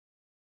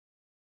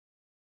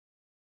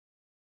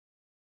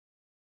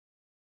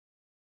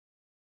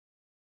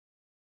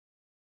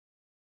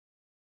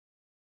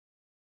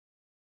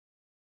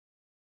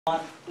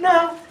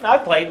No, I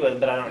played with it,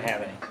 but I don't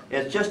have any.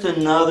 It's just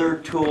another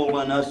tool,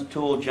 and us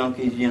tool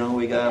junkies, you know,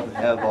 we got to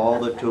have all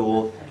the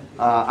tools.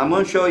 I'm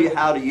going to show you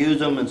how to use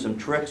them and some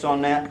tricks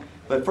on that.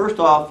 But first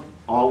off,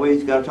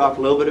 always got to talk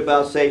a little bit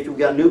about safety. We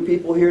got new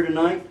people here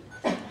tonight.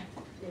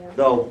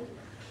 So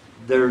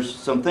there's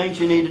some things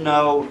you need to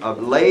know. A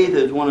lathe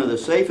is one of the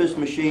safest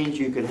machines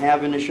you can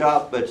have in the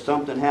shop, but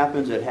something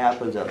happens, it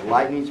happens at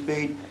lightning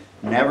speed.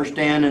 Never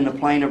stand in the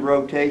plane of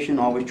rotation.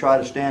 Always try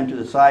to stand to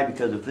the side,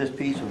 because if this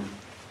piece of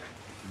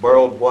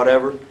burled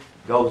whatever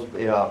goes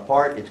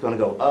apart, it's going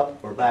to go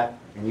up or back,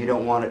 and you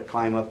don't want it to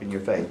climb up in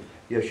your face.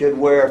 You should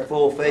wear a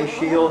full face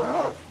shield,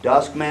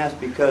 dust mask,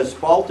 because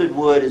spalted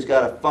wood has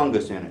got a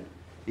fungus in it.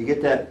 You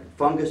get that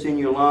fungus in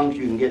your lungs,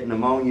 you can get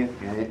pneumonia,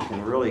 and it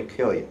can really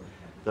kill you.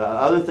 The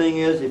other thing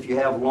is, if you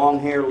have long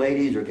hair,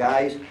 ladies or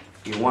guys,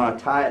 you want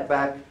to tie it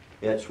back.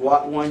 At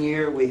SWAT one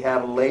year, we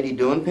had a lady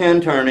doing pin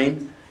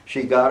turning.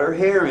 She got her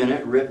hair in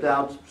it, ripped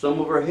out some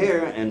of her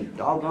hair, and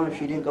doggone it,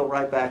 she didn't go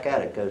right back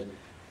at it, because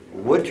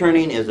wood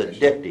turning is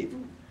addictive.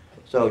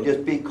 So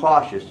just be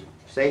cautious.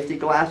 Safety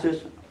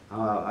glasses.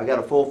 I got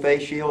a full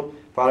face shield.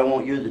 Probably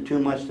won't use it too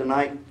much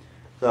tonight,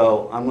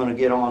 so I'm going to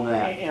get on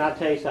that. And I'll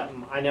tell you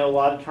something. I know a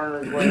lot of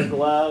turners wear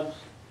gloves,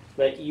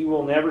 but you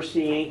will never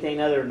see anything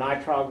other than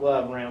nitrile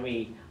glove around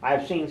me.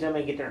 I've seen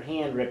somebody get their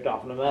hand ripped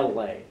off in a metal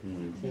lathe.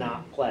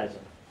 Not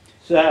pleasant.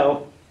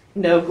 So,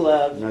 no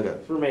gloves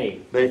for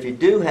me. But if you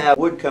do have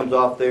wood comes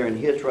off there and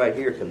hits right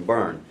here, can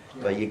burn.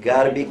 But you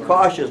got to be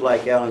cautious,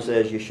 like Alan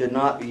says. You should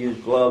not use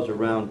gloves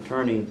around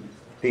turning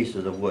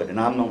pieces of wood. And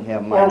I don't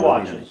have mine. Or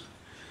watches.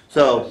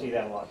 So, I see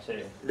that a lot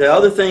too. The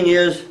other thing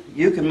is,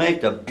 you can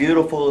make the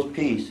beautifulest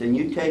piece, and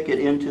you take it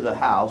into the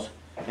house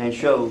and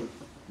show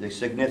the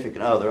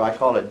significant other. I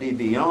call it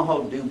DB. You know how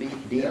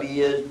DB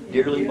is,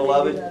 dearly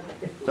beloved?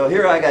 So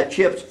here I got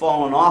chips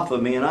falling off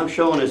of me, and I'm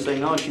showing this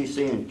thing. Oh, she's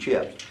seeing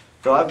chips.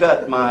 So I've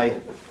got my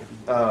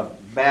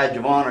badge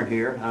of honor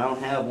here. I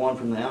don't have one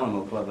from the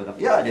Alamo Club.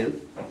 Yeah, I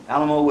do.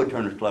 Alamo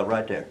Woodturners Club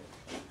right there.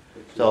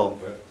 So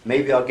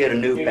maybe I'll get a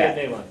new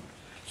badge.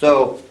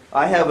 So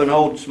I have an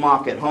old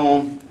smock at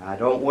home. I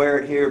don't wear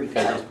it here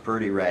because it's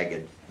pretty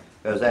ragged,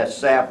 because that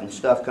sap and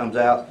stuff comes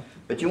out.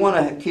 But you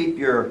want to keep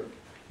your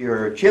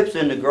chips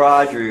in the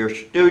garage or your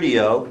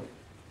studio,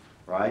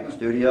 right?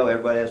 Studio,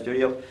 everybody has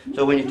studio.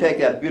 So when you take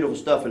that beautiful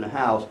stuff in the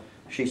house,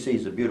 she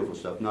sees the beautiful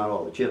stuff, not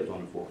all the chips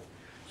on the floor.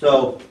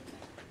 So,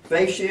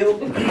 face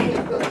shield,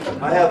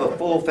 I have a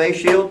full face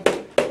shield.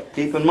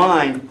 Keep in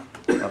mind,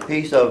 a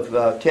piece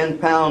of 10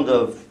 pounds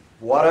of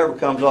whatever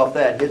comes off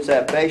that hits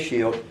that face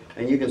shield,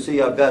 and you can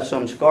see I've got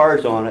some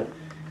scars on it.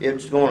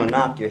 It's going to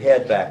knock your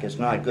head back. It's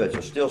not good.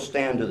 So still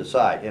stand to the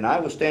side. And I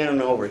was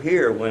standing over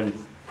here when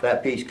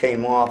that piece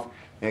came off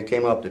and it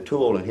came up the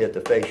tool and hit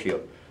the face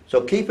shield.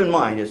 So keep in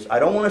mind, I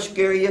don't want to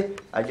scare you.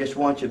 I just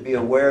want you to be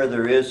aware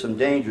there is some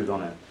dangers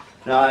on it.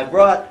 Now I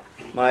brought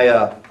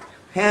my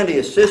handy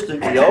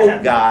assistant, the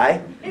old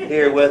guy,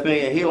 here with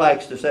me, and he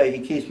likes to say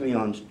he keeps me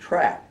on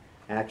track.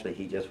 Actually,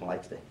 he just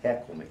likes to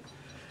heckle me.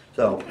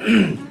 So,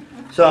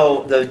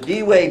 so the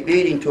D-Way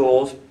beading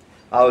tools,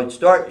 I would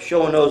start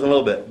showing those in a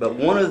little bit. But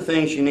one of the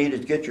things you need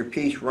is get your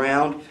piece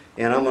round,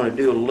 and I'm going to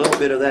do a little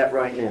bit of that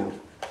right now.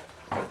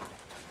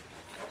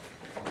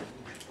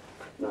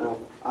 Now,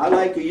 I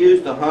like to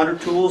use the hunter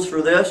tools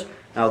for this.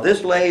 Now,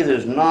 this lathe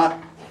is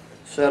not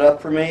set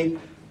up for me.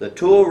 The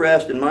tool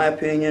rest, in my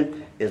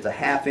opinion, is a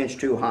 1/2 inch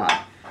too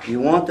high. You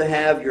want to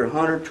have your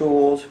hunter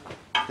tools,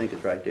 I think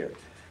it's right there,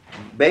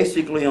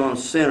 basically on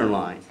center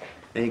line.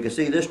 And you can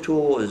see this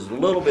tool is a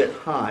little bit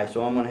high,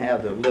 so I'm going to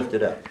have to lift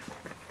it up.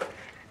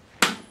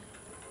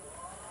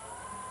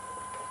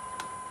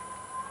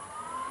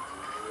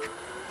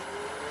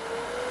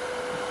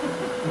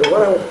 So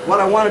what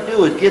I want to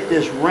do is get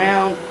this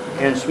round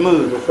and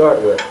smooth to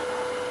start with.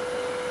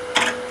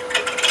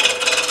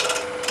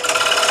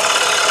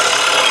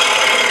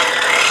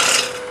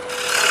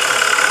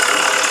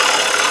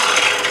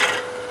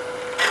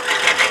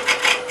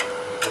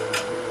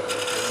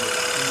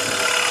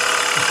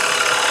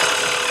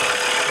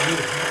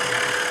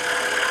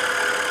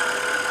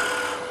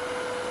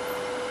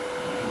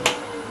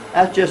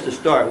 That's just to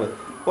start with.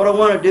 What I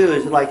want to do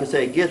is, like I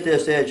say, get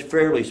this edge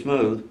fairly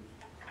smooth.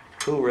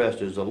 Tool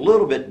rest is a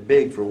little bit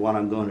big for what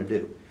I'm going to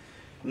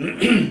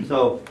do.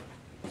 So,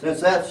 since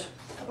that's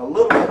a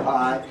little bit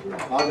high,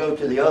 I'll go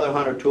to the other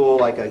hunter tool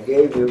like I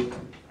gave you,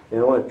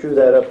 and I want to true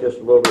that up just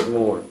a little bit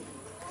more.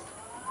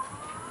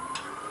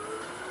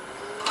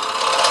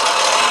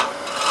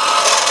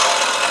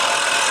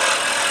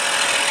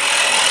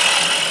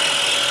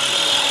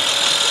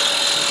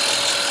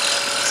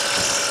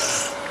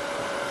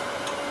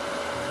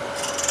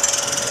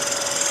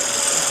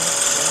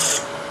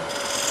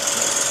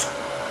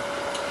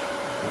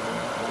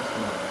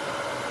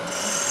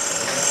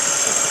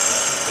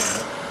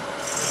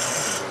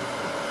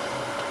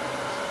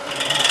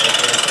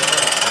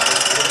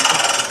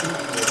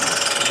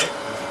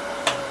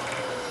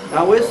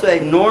 I would say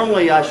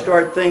normally I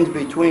start things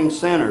between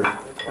centers.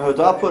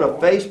 I'll put a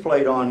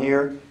faceplate on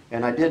here,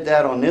 and I did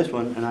that on this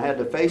one, and I had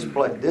the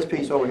faceplate, this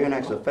piece over here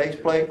next to the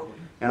faceplate.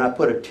 and I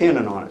put a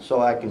tenon on it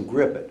so I can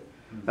grip it.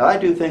 Now I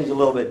do things a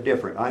little bit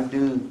different. I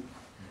do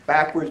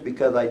backwards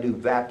because I do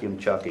vacuum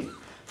chucking.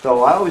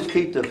 So I always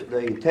keep the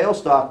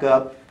tailstock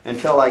up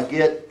until I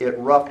get it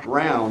roughed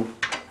round,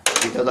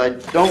 because I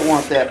don't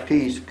want that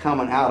piece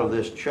coming out of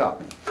this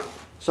chuck.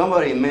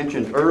 Somebody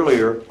mentioned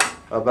earlier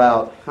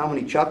about how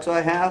many chucks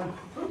I have.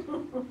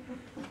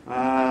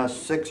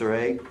 6 or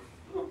 8.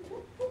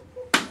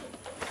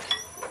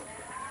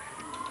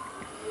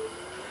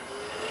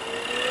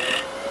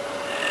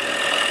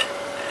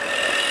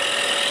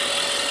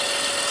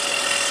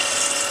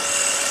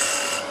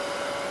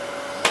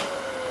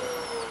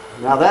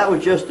 Now that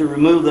was just to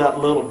remove that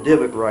little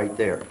divot right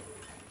there.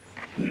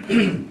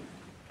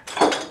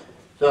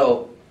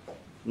 So,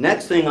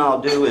 next thing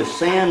I'll do is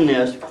sand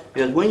this,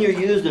 because when you're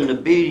using the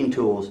beading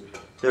tools,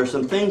 there are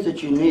some things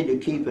that you need to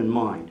keep in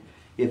mind.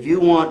 If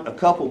you want a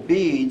couple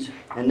beads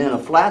and then a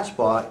flat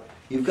spot,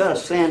 you've got to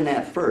sand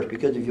that first,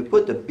 because if you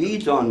put the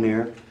beads on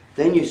there,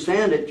 then you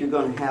sand it, you're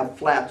going to have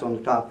flats on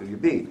the top of your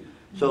bead.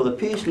 So the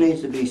piece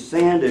needs to be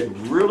sanded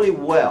really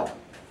well.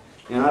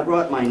 And I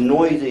brought my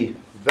noisy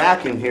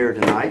vacuum here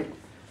tonight.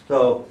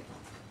 So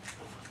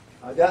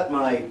I got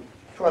my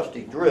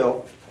trusty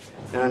drill,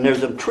 and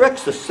there's some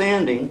tricks to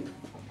sanding.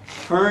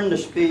 Turn the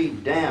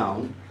speed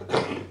down,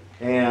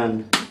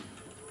 and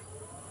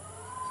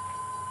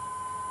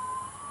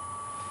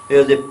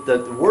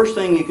the worst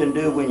thing you can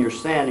do when you're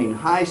sanding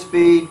high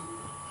speed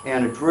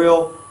and a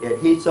drill, it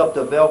heats up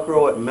the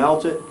Velcro, it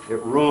melts it,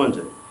 it ruins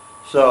it.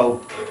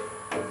 So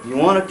you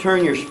want to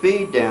turn your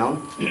speed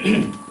down,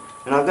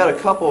 and I've got a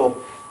couple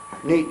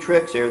neat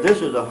tricks here. This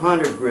is a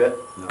 100 grit.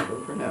 No,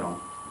 don't turn that on.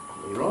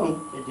 Leave it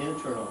alone. It didn't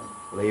turn on.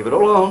 Leave it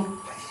alone.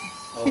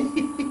 Oh,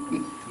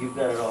 you've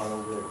got it on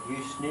over there. You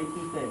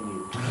sneaky thing,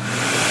 you.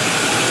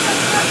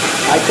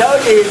 I told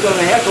you he was going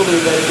to heckle me,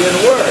 but it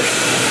didn't work.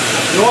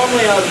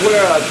 Normally I would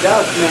wear a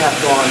dust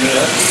mask on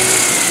here.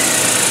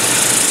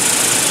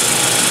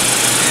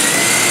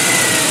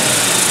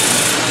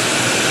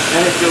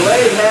 And if your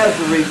lathe has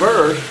the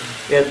reverse,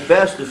 it's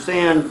best to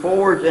sand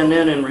forwards and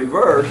then in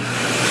reverse.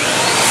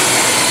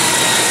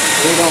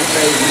 They don't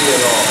phase me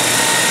at all.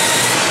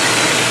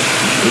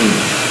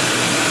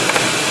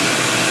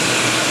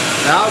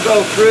 Now I'll go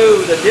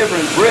through the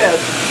different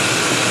grits.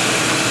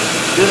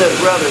 Do this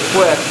rather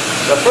quick.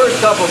 The first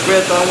couple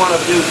grits I want to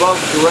do both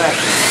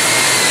directions.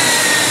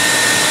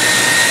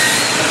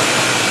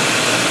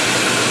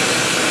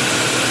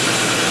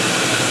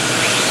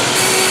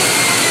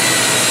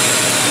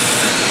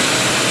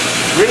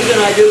 The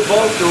reason I do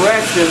both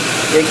directions,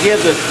 it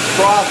gives a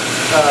cross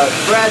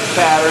scratch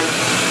pattern,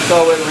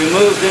 so it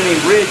removes any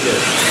ridges.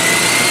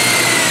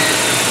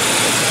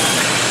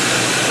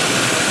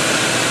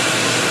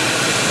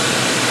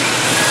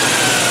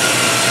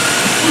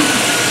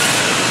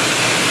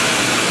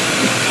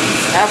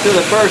 After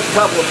the first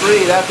couple of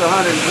 3, that's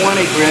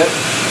 120 grit.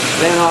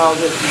 Then I'll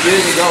just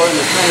usually go in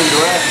the same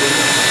direction.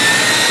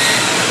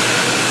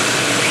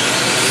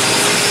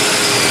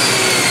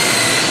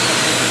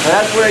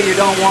 That's where you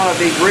don't want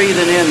to be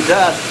breathing in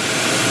dust.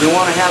 You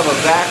want to have a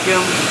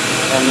vacuum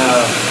and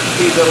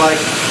keep it like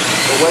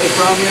away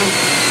from you.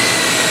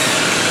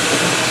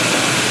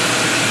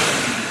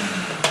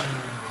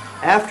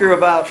 After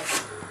about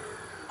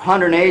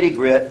 180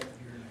 grit,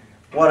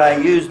 what I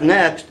use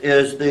next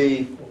is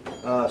the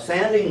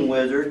sanding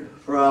wizard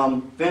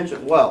from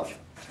Vincent Welch.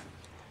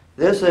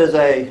 This is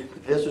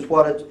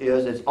what it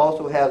is. It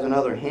also has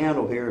another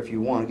handle here if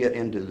you want to get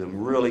into the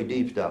really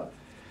deep stuff.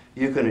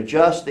 You can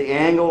adjust the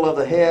angle of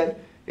the head.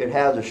 It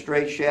has a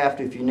straight shaft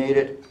if you need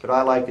it, but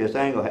I like this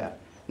angle hat.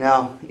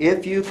 Now,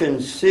 if you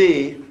can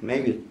see,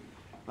 maybe,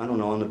 I don't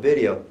know, on the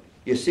video,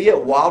 you see it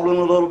wobbling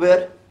a little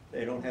bit?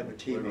 They don't have a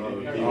TV.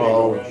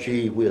 Oh,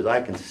 gee whiz, I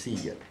can see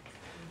it.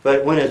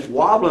 But when it's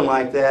wobbling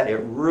like that,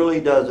 it really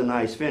does a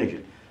nice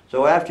finishing.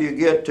 So after you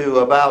get to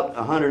about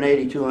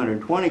 180,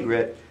 220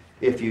 grit,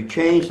 if you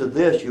change to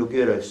this, you'll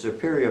get a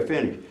superior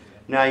finish.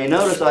 Now you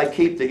notice I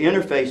keep the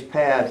interface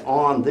pad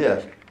on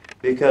this,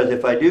 because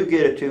if I do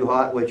get it too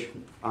hot, which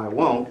I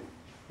won't,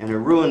 and I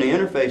ruin the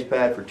interface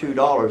pad for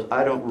 $2,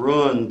 I don't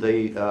ruin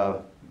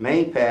the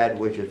main pad,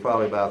 which is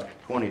probably about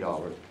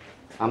 $20.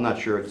 I'm not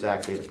sure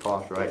exactly the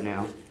cost right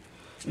now.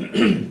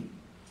 You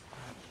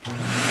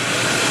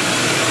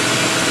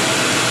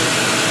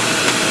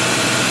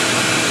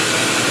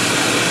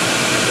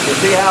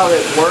see how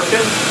it's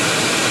working?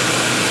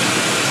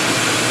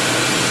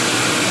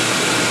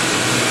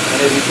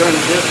 And if you turn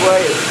it this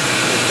way, it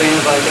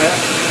stands like that.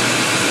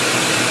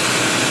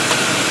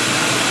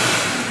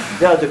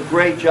 Does a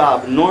great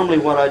job. Normally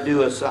what I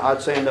do is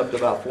I'd sand up to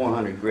about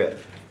 400 grit.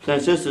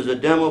 Since this is a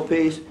demo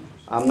piece,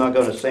 I'm not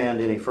going to sand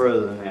any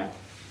further than that.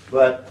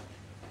 But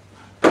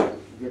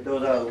get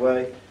those out of the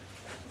way.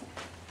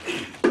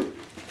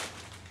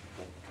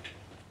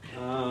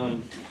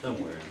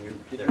 Somewhere in here.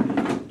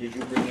 Did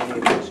you bring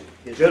any of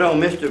his Good old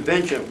Mr.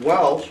 Vincent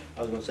Welch.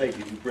 I was going to say,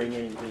 did you bring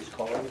any of his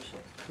cards?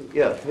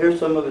 Yeah, here's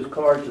some of his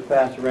cards to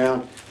pass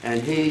around.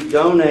 And he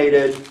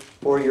donated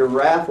for your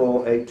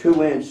raffle a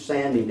 2-inch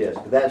sanding disc.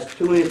 That's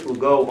 2 inch will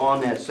go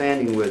on that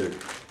sanding wizard.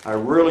 I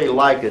really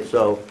like it,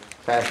 so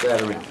pass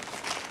that around.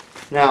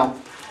 Now,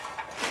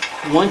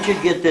 once you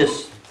get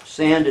this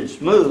sanded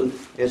smooth,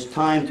 it's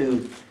time to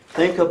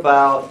think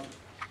about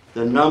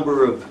the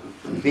number of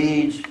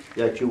beads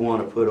that you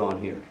want to put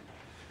on here.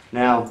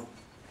 Now,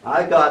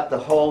 I got the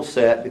whole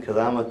set because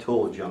I'm a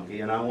tool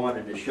junkie and I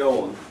wanted to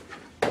show them.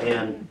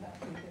 And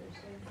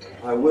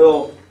I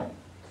will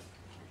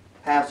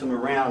pass them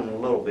around in a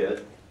little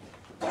bit.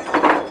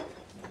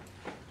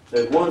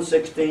 There's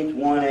 1/16,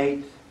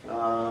 1/8.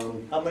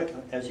 How many,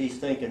 as he's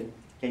thinking,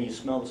 can you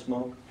smell the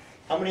smoke?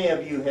 How many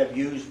of you have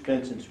used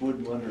Benson's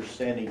Wood Wonders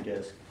sanding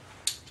disc?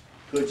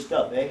 Good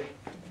stuff, eh?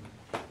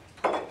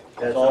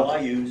 That's all I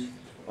use.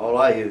 All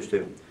I used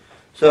to.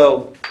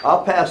 So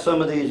I'll pass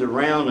some of these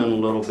around in a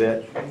little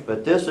bit,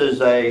 but this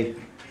is a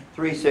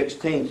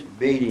 3/16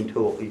 beading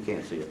tool. You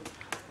can't see it.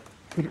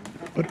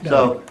 Put it down.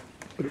 So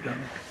Put it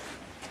down.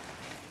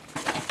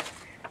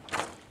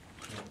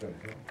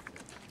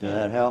 does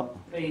that help?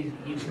 He's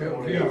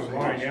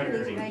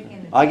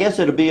making, I guess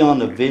it'll be on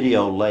the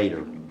video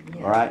later.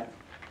 All right?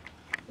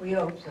 we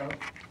hope so.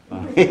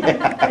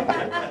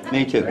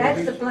 Me too.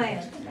 That's the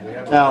plan.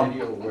 Now,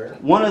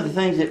 one of the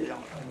things that,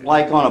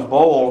 like on a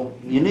bowl,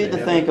 you need to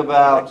think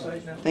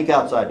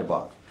outside the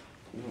box.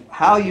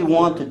 How you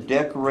want to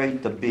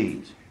decorate the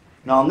beads.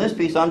 Now on this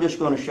piece, I'm just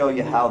going to show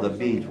you how the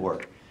beads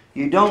work.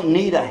 You don't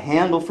need a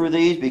handle for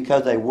these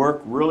because they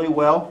work really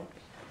well.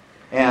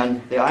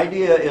 And the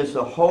idea is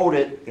to hold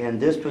it in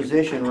this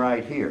position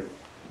right here.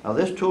 Now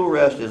this tool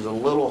rest is a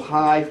little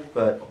high,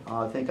 but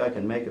I think I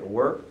can make it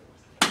work.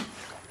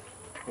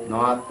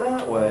 Not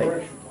that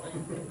way.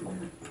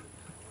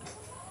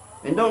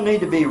 And don't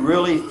need to be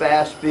really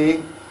fast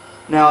speed.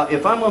 Now,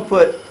 if I'm going to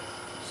put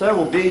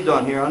several beads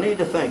on here, I need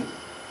to think.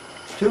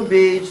 2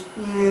 beads,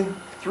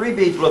 3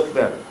 beads looks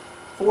better.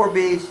 4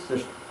 beads,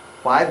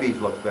 5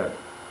 beads looks better.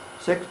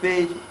 6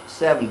 beads,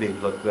 7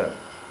 beads looks better.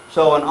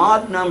 So an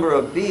odd number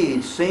of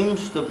beads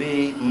seems to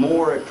be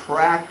more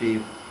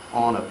attractive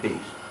on a piece.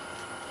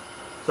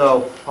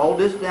 So hold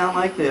this down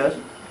like this,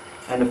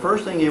 and the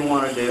first thing you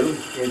want to do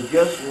is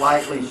just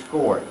lightly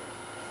score it.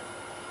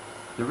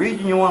 The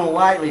reason you want to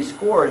lightly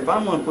score it, if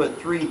I'm going to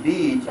put 3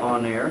 beads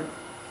on there,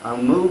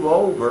 I'll move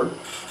over,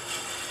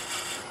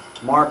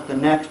 mark the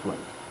next one.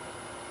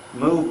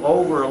 Move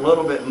over a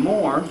little bit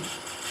more,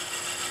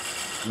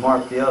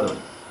 mark the other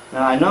one.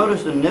 Now I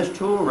noticed in this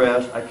tool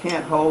rest, I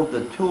can't hold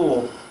the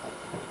tool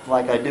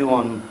like I do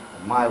on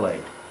my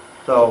lathe.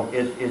 So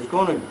it's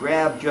going to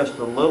grab just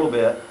a little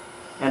bit.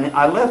 And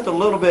I left a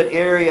little bit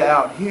area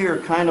out here,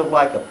 kind of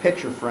like a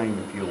picture frame,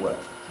 if you will.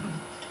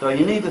 So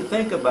you need to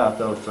think about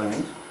those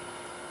things.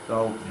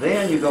 So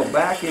then you go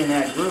back in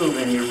that groove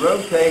and you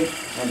rotate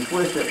and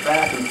twist it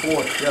back and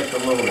forth just a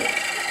little bit.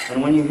 And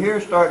when you hear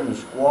it starting to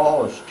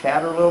squall or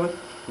chatter a little bit,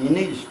 you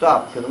need to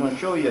stop because I'm going to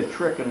show you a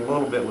trick in a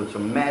little bit with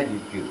some magic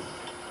juice.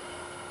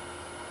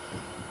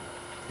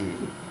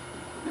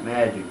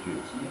 Magic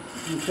juice.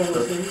 You send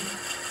the seed?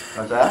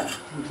 What's that?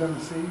 You send the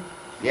seed?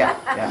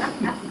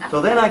 Yeah. So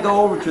then I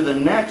go over to the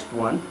next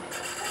one,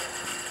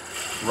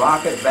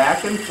 rock it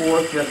back and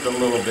forth just a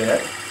little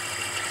bit.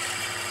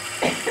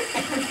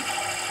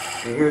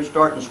 You hear it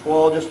starting to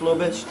squall just a little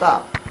bit,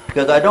 stop.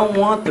 Because I don't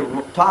want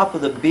the top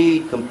of the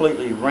bead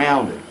completely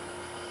rounded.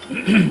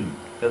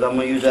 Because I'm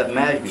going to use that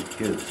magic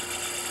juice.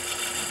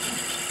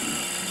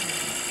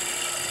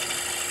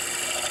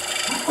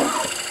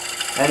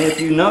 And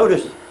if you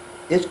notice,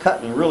 it's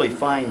cutting really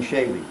fine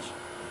shavings.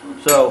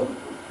 So,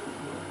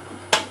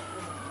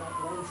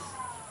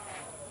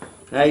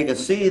 now you can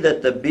see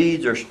that the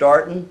beads are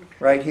starting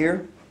right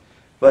here.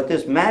 But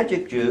this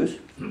magic juice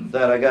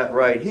that I got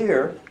right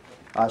here,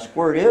 I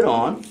squirt it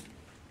on.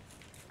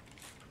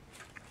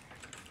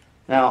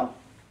 Now,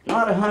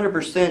 not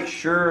 100%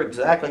 sure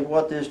exactly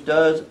what this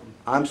does.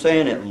 I'm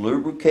saying it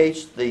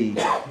lubricates the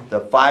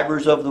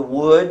fibers of the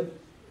wood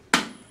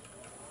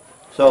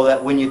so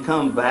that when you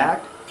come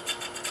back,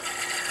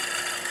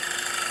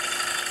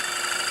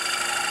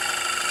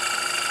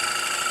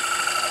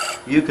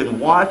 you can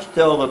watch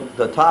till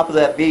the top of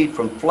that bead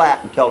from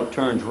flat until it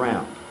turns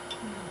round.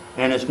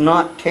 And it's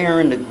not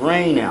tearing the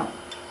grain out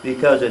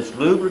because it's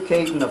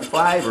lubricating the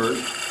fibers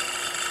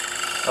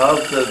of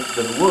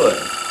the wood.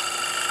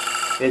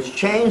 It's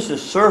changed the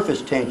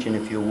surface tension,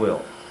 if you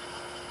will.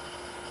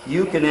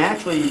 You can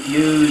actually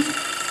use,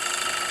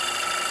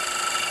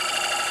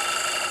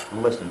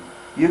 listen,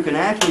 you can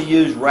actually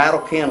use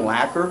rattle can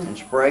lacquer and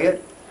spray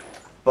it,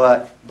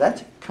 but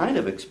that's kind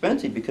of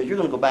expensive because you're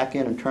going to go back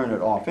in and turn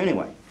it off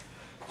anyway.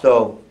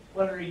 So,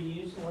 What are you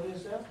using? What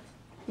is that?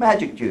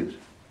 magic juice.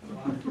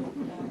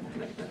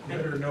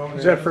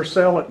 Is that for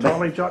sale at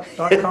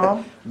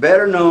TollyJan.com?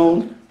 Better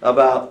known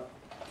about,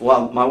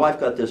 well, my wife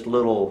got this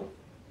little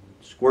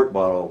squirt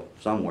bottle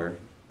somewhere,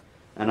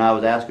 and I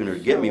was asking her to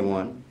get me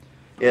one.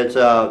 It's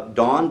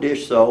Dawn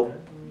dish soap,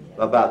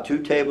 about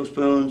 2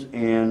 tablespoons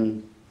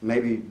in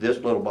maybe this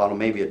little bottle,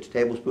 maybe a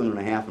tablespoon and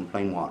a half in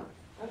plain water.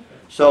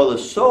 So the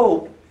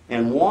soap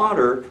and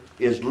water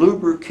is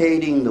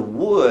lubricating the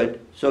wood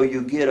so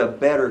you get a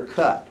better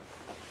cut.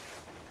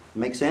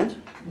 Make sense?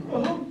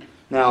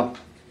 Now,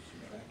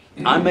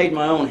 I made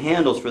my own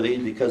handles for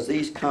these because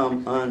these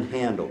come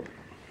unhandled.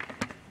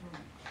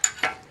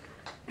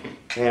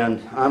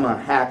 And I'm a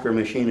hacker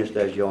machinist,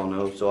 as you all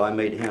know, so I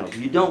made handles.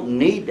 You don't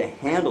need the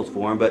handles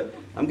for them, but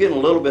I'm getting a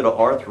little bit of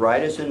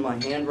arthritis in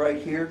my hand right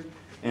here,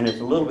 and it's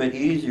a little bit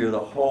easier to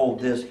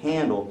hold this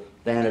handle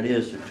than it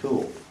is the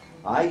tool.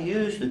 I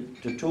used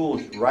the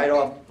tools right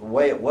off the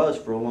way it was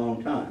for a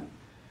long time.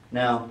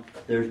 Now,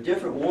 there's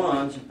different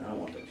ones. I don't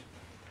want those.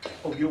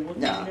 Oh, you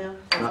want that now?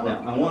 Not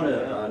now. I want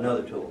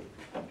another tool.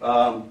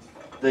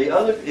 The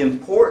other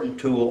important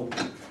tool,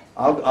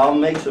 I'll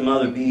make some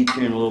other beads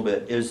here in a little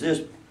bit, is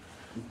this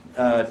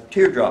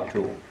teardrop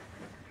tool.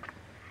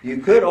 You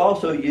could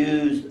also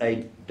use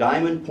a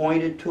diamond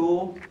pointed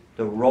tool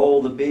to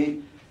roll the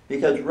bead,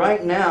 because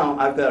right now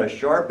I've got a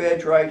sharp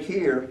edge right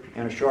here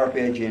and a sharp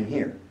edge in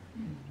here.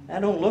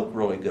 That don't look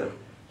really good.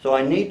 So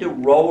I need to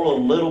roll a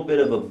little bit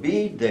of a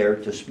bead there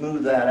to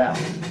smooth that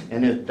out.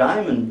 And this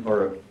diamond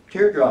or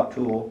teardrop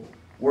tool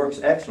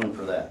works excellent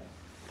for that.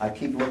 I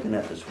keep looking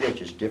at the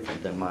switch, it's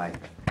different than my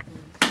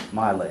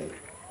lathe.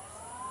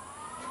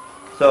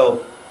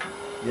 So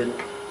you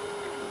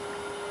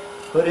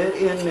put it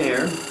in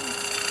there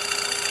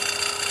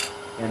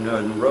and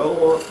then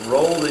roll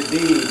the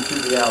bead to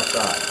the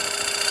outside.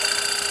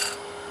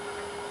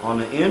 On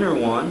the inner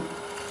one,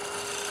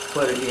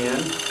 put it in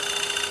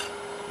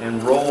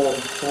and roll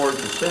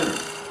towards the center.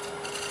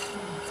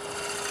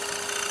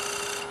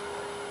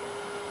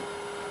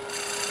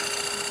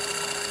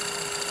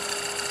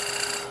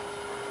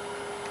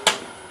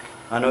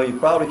 I know you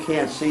probably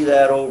can't see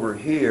that over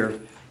here,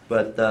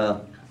 but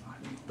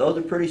those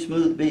are pretty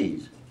smooth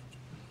beads.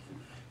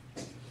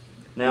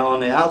 Now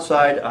on the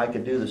outside, I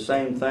could do the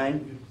same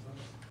thing.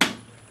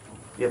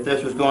 If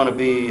this was going to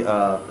be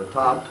the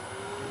top,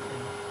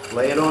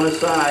 lay it on the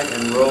side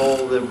and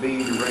roll the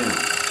bead around.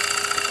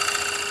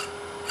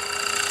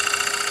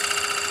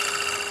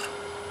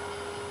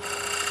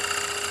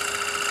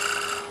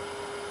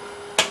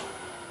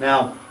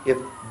 Now, if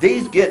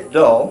these get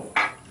dull,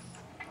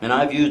 and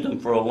I've used them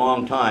for a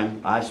long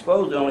time, I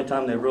suppose the only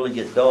time they really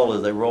get dull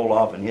is they roll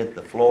off and hit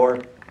the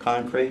floor,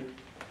 concrete.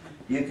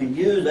 You can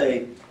use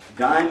a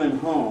diamond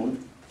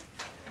hone.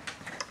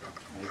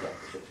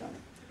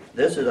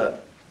 This is a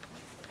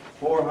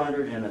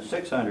 400 and a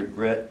 600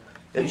 grit.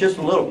 It's just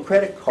a little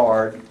credit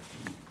card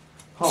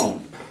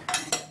hone.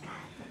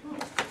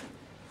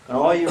 And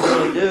all you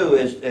really do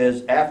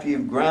is after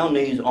you've ground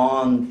these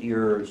on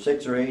your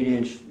 6 or 8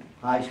 inch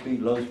high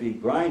speed, low speed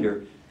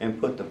grinder and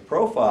put the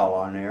profile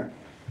on there,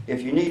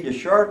 if you need to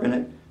sharpen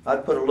it,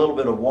 I'd put a little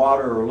bit of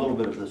water or a little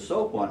bit of the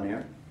soap on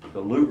there to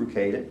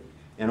lubricate it.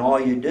 And all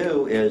you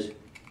do is,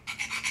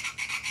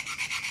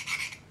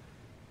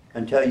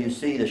 until you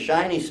see the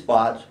shiny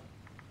spots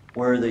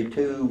where the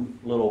two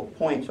little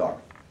points are.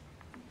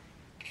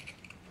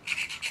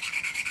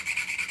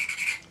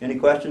 Any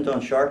questions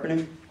on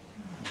sharpening?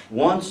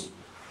 Once,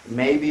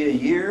 maybe a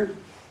year,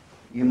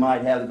 you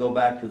might have to go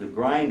back to the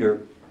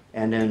grinder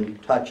and then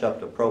touch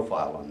up the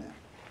profile on that.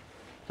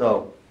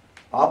 So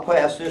I'll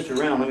pass this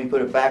around. Let me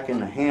put it back in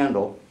the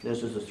handle.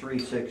 This is a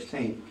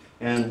 3/16.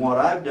 And what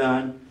I've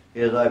done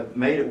is I've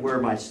made it where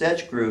my set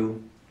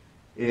screw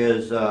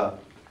is to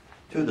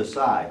the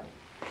side.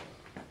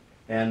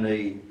 And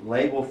the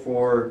label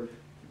for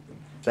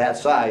that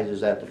size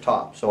is at the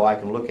top, so I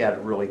can look at it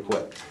really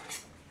quick.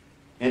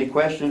 Any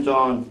questions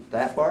on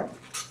that part?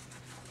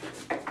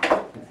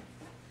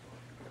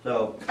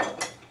 So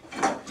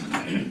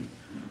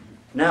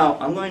now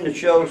I'm going to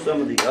show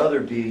some of the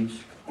other beads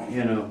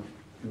in a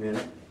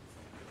minute,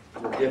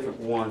 the different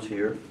ones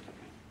here.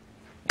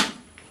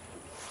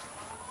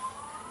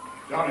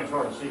 Johnny, it's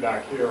hard to see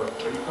back here. Are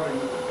you putting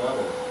the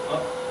bevel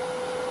up?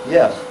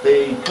 Yes,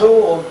 the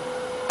tool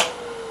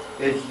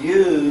is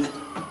used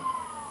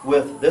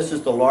with, this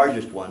is the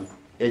largest one,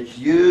 it's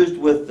used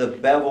with the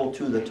bevel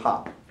to the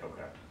top.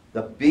 Okay.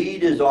 The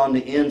bead is on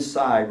the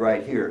inside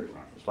right here.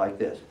 It's like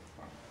this.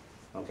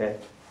 Okay?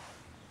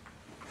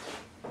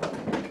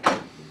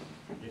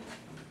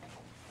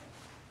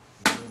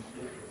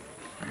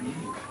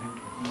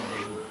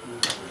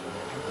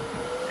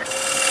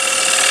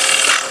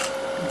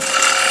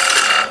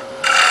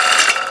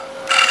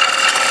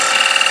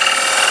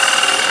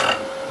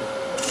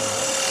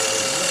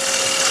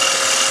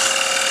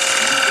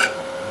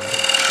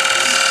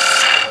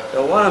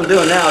 So what I'm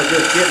doing now is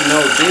just getting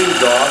those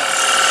beads off,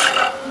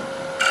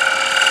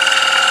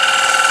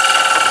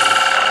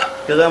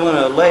 because I'm going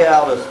to lay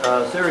out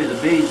a series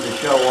of beads to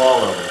show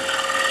all of them.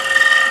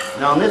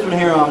 Now on this one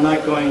here, I'm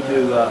not going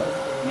to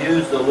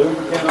use the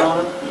lubricant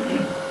on it,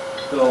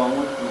 so I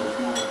want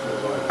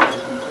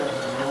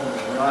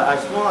I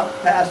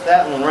swap past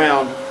that one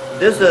around.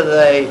 This is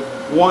a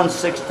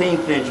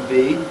 1/16 inch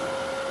bead.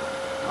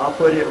 I'll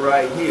put it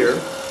right here.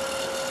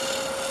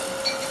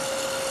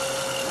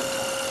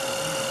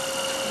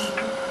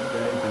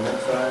 And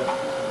that side.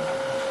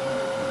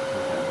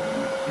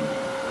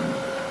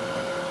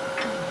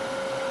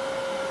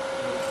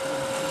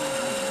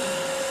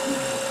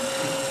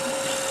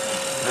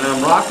 And I'm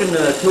I'm rocking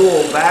the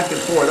tool back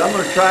and forth. I'm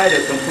going to try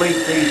to complete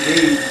these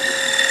beads.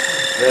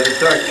 If it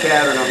starts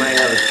chattering, I may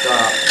have to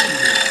stop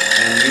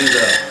and use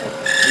a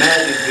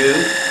magic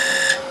juice.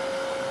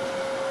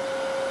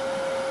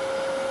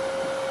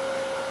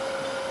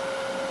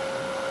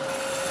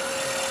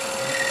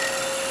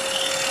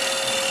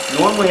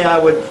 Normally I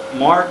would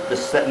mark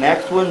the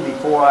next one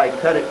before I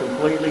cut it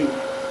completely,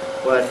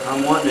 but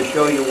I'm wanting to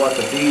show you what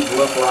the beads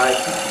look like.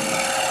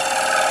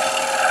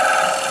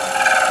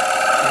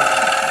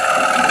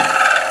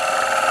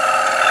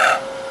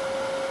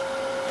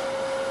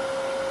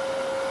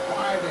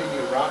 Why do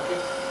you rock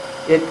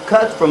it? It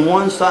cuts from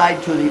one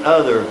side to the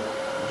other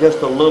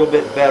just a little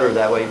bit better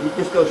that way. If you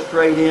just go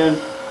straight in,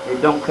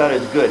 it don't cut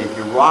as good. If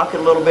you rock it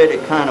a little bit,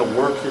 it kind of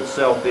works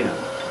itself in.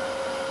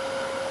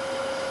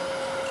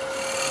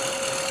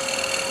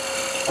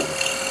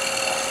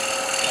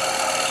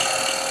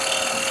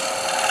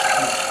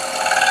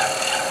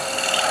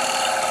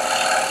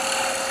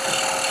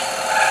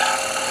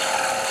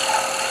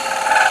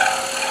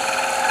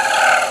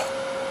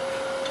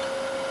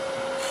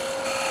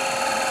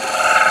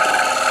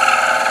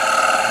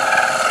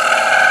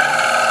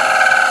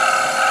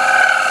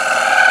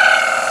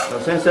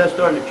 Since that's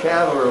starting to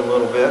chatter a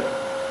little bit,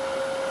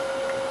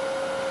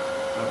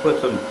 I'll put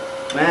some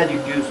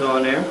magic juice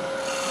on there.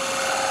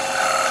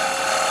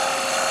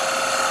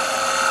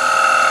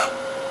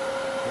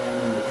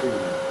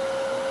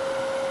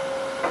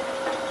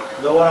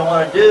 So what I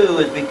want to do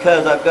is,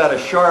 because I've got a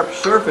sharp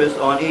surface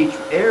on each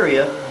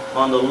area,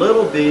 on the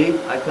little bead,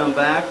 I come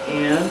back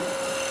in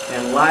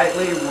and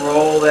lightly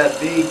roll that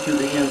bead to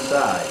the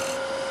inside.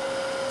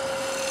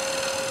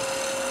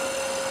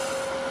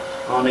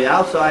 On the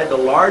outside, the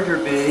larger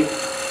bead,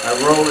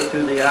 I roll it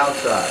to the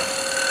outside.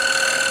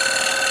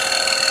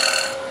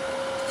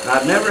 Now,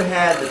 I've never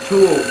had the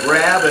tool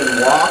grab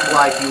and walk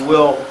like you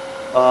will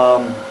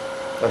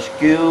a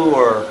skew,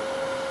 or,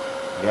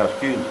 yeah,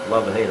 skews,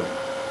 love to hate them,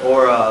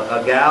 or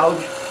a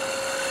gouge.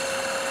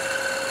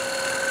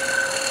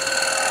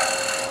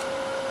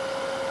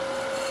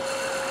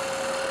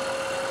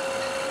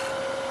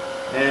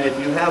 And if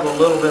you have a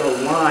little bit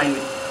of line,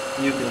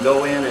 you can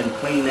go in and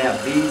clean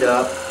that bead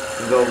up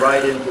and go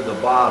right into the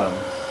bottom.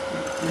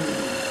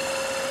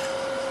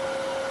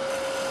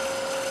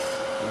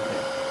 Okay.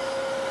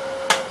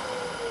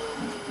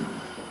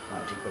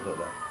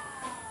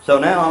 So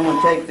now I'm going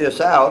to take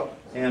this out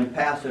and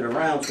pass it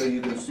around so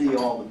you can see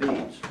all the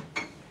beads.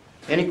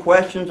 Any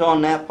questions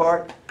on that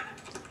part?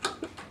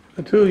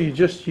 The tool you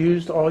just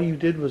used, all you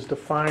did was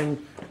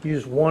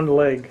use one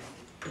leg,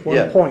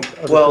 Yeah. one point.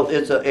 Of the Well, tool.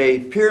 it's a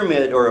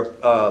pyramid or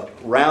a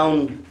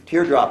round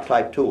teardrop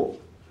type tool.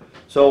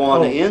 So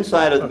on the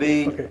inside of the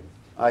bead, Okay.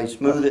 I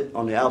smooth it.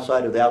 On the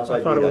outside of the I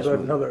outside thought bead, it I was smooth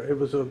it. another, it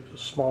was a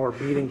smaller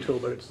beading tool,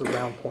 but it's the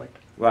round point.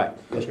 Right,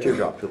 it's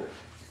teardrop tool.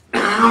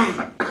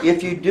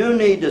 If you do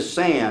need to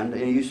sand,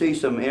 and you see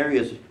some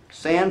areas,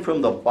 sand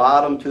from the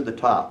bottom to the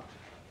top.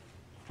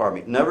 Pardon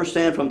me, never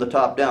sand from the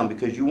top down,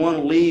 because you want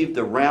to leave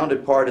the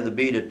rounded part of the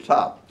bead at the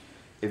top.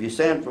 If you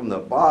sand from the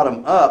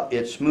bottom up,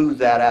 it smooths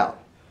that out.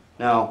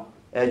 Now,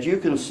 as you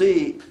can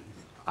see,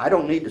 I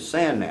don't need to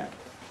sand that.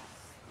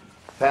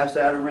 Pass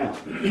that around.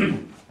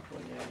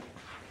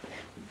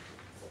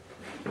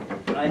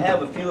 I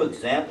have a few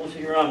examples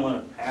here I'm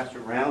going to pass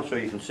around so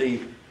you can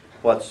see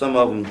what some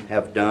of them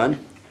have done.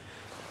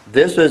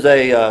 This is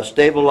a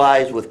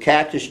stabilized with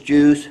cactus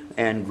juice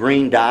and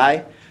green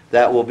dye.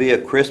 That will be a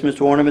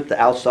Christmas ornament.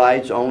 The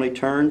outside's only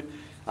turned.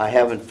 I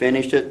haven't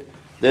finished it.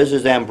 This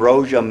is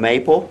ambrosia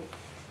maple.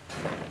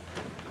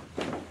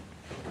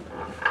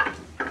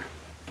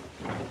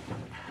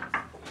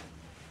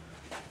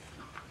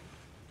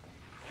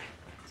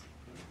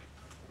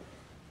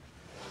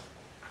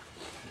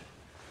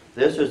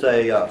 This is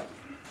a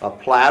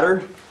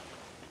platter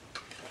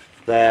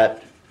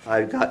that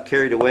I got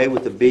carried away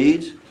with the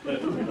beads.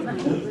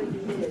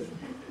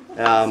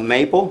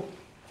 Maple.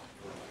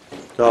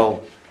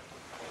 So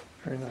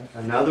Very nice.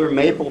 another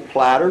maple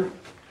platter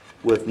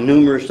with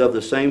numerous of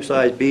the same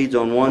size beads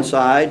on one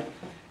side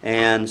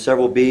and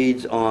several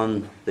beads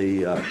on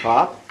the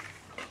top.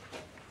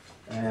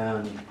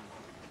 And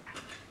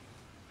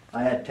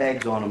I had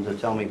tags on them to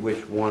tell me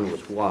which one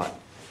was what.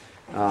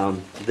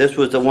 This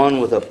was the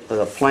one with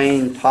a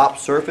plain top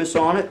surface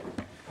on it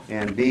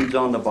and beads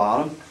on the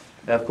bottom.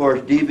 Of course,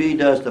 DB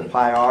does the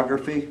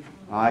pyrography.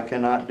 I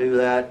cannot do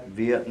that.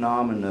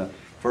 Vietnam and the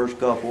first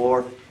Gulf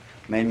War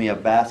made me a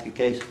basket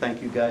case.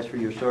 Thank you guys for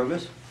your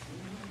service.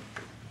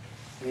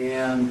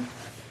 And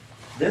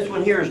this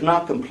one here is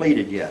not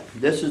completed yet.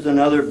 This is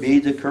another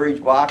Beads of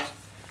Courage box.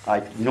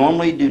 I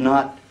normally do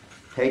not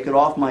take it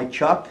off my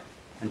chuck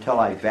until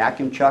I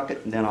vacuum chuck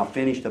it, and then I'll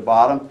finish the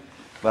bottom.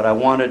 But I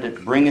wanted to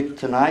bring it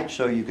tonight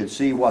so you could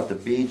see what the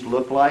beads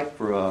look like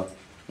for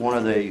one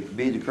of the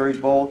Beads of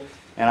Courage bowls.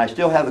 And I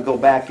still have to go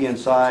back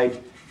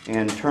inside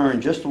and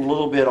turn just a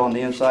little bit on the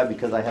inside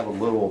because I have a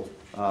little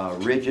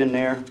ridge in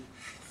there.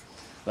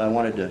 So I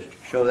wanted to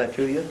show that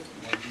to you.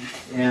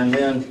 And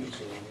then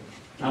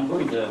I'm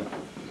going to,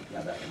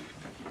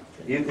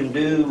 you can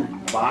do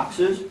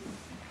boxes.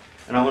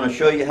 And I'm going to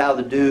show you how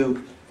to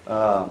do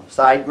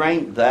side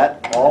grain.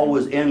 That all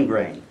was end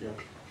grain.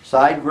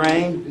 Side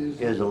grain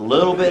is a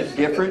little bit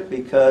different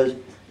because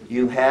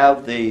you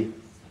have the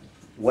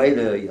way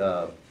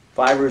the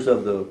fibers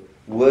of the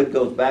wood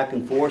goes back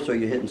and forth, so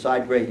you're hitting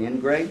side grade and end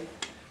grade.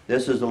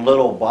 This is a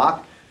little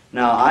box.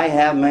 Now, I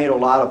have made a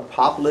lot of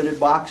pop-lidded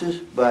boxes,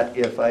 but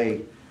if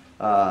a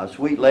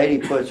sweet lady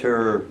puts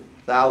her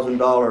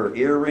 $1,000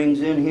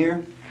 earrings in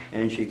here,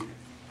 and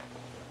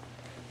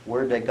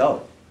where'd they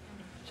go?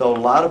 So a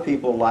lot of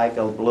people like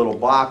a little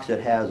box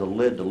that has a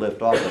lid to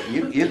lift off of.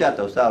 You got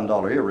those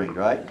 $1,000 earrings,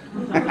 right?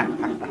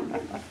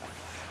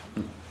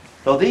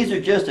 So these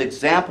are just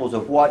examples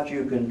of what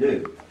you can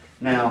do.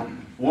 Now,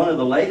 one of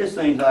the latest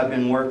things I've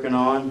been working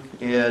on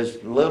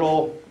is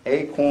little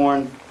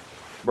acorn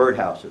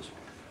birdhouses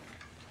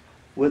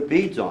with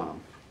beads on them.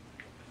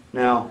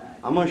 Now,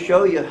 I'm going to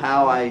show you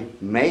how I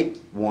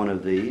make one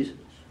of these,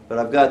 but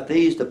I've got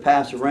these to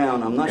pass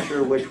around. I'm not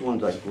sure which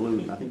ones I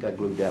glued. I think I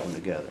glued that one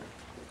together.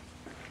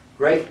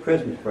 Great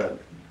Christmas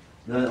present.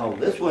 Oh,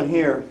 this one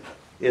here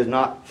is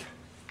not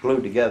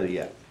glued together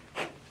yet.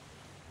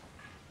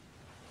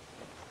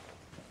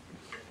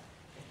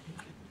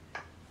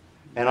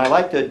 And I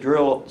like to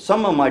drill,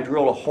 some of them I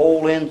drill a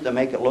hole in to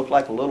make it look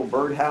like a little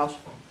birdhouse.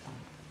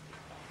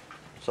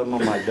 Some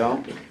of them I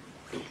don't.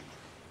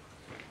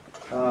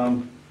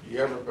 You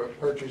ever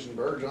purchasing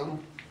birds on them?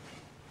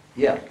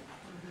 Yeah.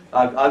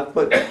 I've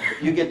put,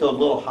 you get those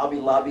little Hobby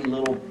Lobby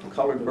little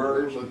colored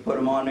birds, put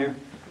them on there.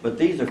 But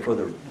these are for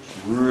the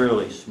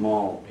really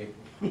small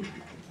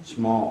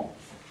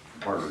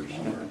birds.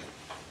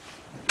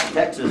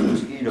 Texas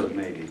mosquitoes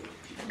maybe.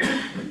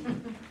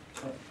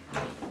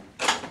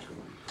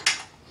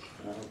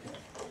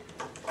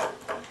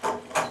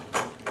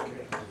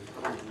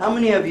 How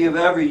many of you have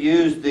ever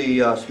used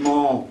the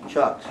small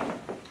chucks?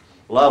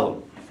 Love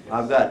them.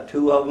 I've got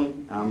 2 of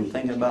them. I'm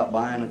thinking about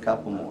buying a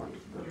couple more.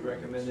 You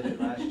recommended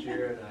it last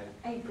year,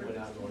 and I went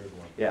out and ordered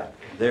one. Yeah,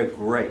 they're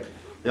great.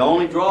 The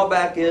only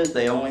drawback is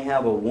they only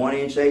have a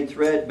 1" 8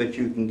 thread, but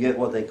you can get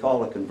what they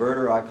call a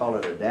converter. I call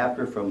it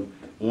adapter from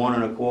 1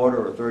 1/4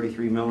 or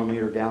 33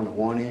 millimeter down to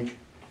 1 inch.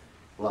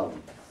 Love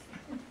them.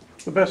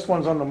 The best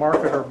ones on the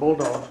market are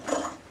bulldogs.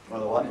 By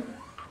the what?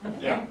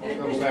 Yeah,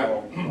 those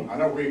have, I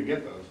know we can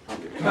get those.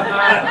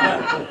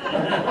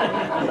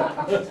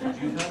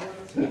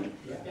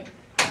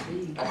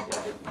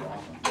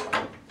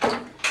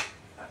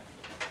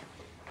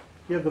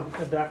 You have the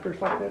adapters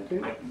like that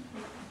too?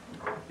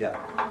 Yeah.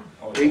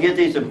 You get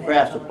these in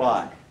Craft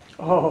Supply.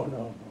 Oh,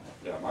 no.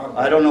 Yeah,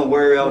 I don't know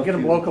where We else. get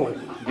them locally.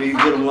 Do you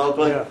get them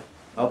locally? Yeah.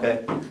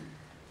 Okay.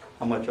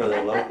 How much are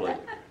they locally?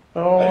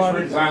 Oh, I I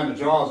just redesigned the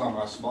jaws on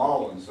my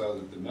small one so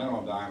that the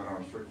minimum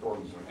diameter is 3/4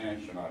 of an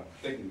inch, and I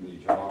thickened the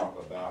jaw up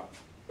about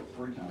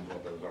 3 times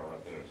what those are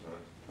right there, so.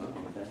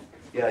 Okay.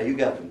 Yeah, you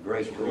got some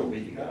great tools.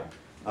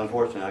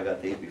 Unfortunately, I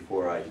got these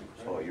before I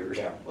saw yours.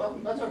 Yeah, well,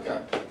 that's okay.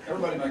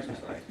 Everybody makes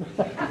mistakes.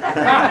 I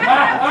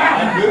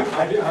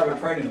do have a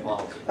training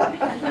policy.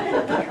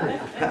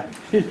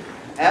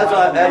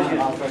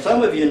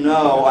 Some of you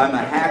know, I'm a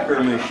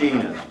hacker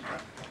machinist.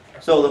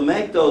 So to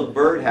make those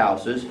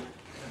birdhouses,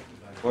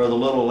 or the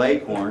little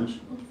acorns,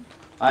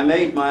 I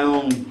made my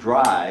own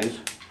drives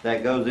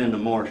that goes into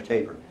Morse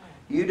taper.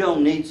 You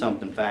don't need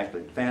something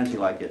fancy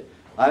like it.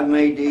 I've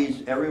made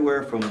these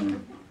everywhere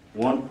from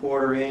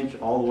 1/4 inch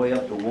all the way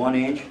up to 1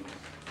 inch.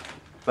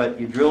 But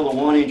you drill the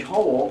 1 inch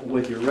hole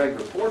with your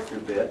regular Forstner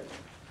bit,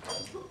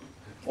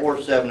 or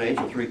 7/8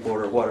 or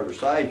 3/4, whatever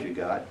size you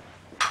got.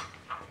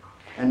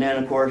 And then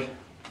of course,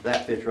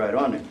 that fits right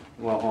on there.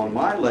 Well, on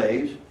my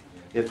lathes,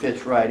 it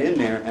fits right in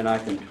there and I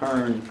can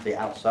turn the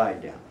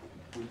outside down.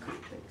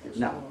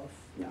 No.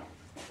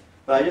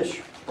 But I just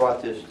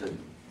brought this to,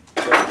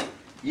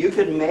 you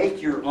can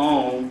make your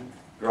own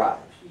drives.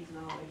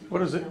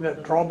 What is it,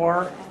 that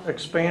drawbar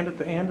expand at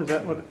the end, is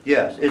that what?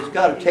 Yes, it's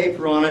got a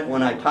taper on it.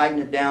 When I tighten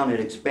it down, it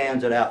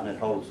expands it out and it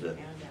holds it.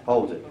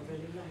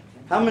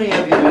 How many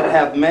of you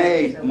have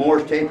made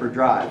Morse taper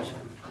drives?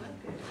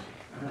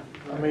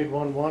 I made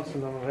one once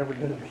and then I never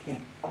did it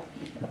again.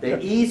 The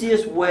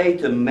easiest way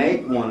to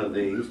make one of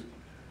these,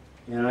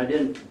 and I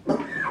didn't,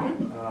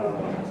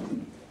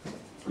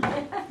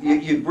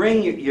 you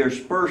bring your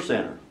spur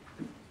center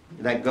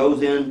that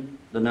goes in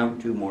the number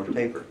 2 Morse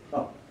taper.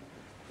 Oh,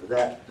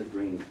 that's the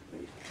green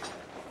piece.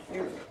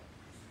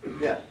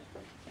 Yeah.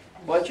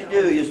 What you do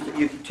is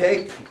you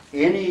take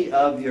any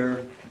of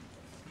your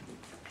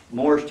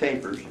Morse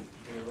tapers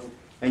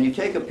and you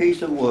take a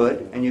piece of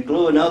wood and you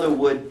glue another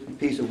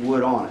piece of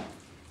wood on it.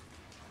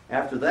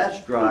 After that's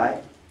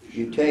dry,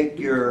 you take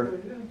your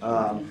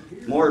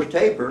Morse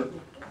taper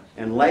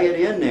and lay it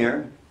in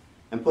there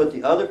and put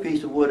the other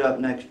piece of wood up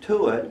next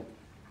to it,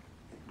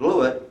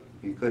 glue it.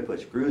 You could put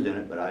screws in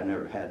it, but I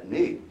never had the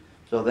need.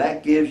 So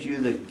that gives you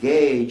the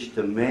gauge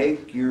to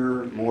make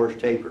your Morse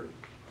taper.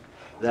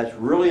 That's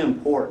really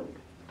important.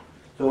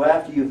 So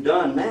after you've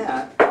done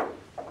that,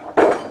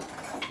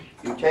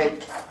 you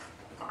take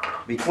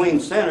between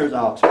centers,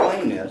 I'll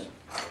explain this.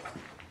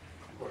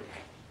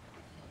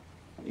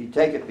 you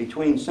take it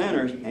between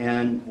centers,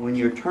 and when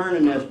you're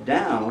turning this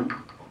down,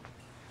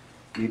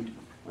 I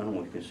don't know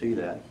if you can see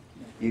that.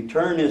 You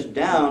turn this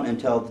down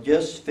until it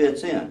just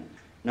fits in.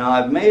 Now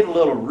I've made a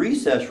little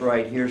recess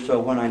right here so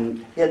when I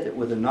hit it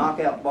with a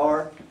knockout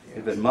bar,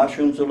 if it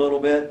mushrooms a little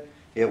bit,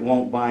 it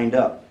won't bind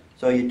up.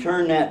 So you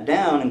turn that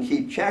down and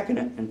keep checking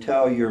it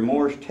until your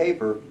Morse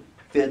taper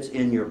fits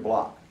in your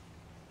block.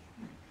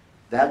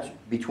 That's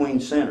between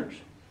centers.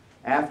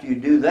 After you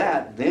do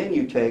that, then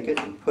you take it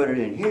and put it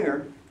in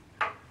here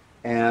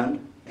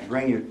and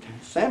bring your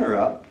center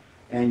up,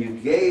 and you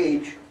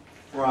gauge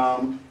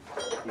from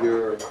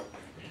your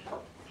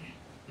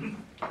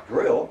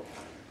drill.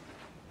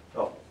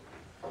 So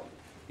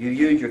you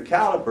use your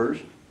calipers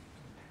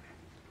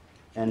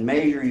and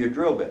measure your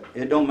drill bit.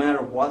 It don't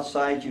matter what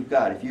size you've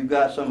got. If you've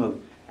got some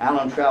of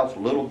Alan Trout's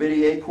little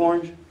bitty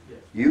acorns,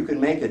 you can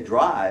make a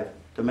drive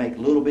to make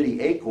little bitty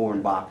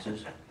acorn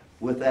boxes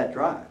with that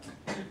drive.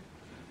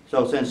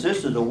 So since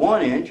this is a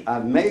 1 inch,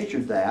 I've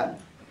measured that.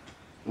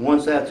 And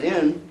once that's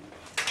in,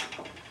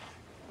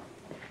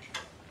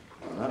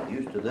 I'm not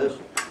used to this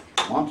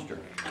monster.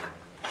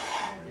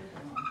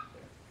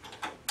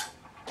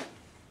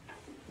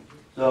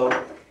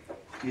 So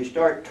you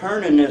start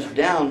turning this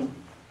down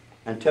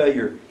until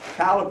your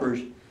calipers,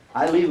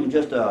 I leave them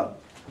just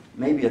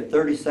maybe a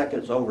 30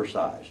 seconds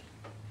oversized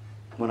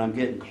when I'm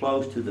getting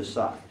close to the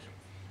size.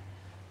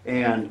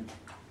 And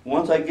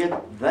once I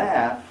get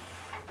that,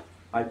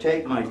 I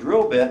take my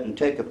drill bit and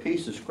take a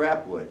piece of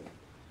scrap wood.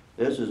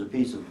 This is a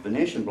piece of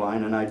Venetian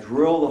blind, and I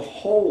drill the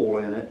hole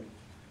in it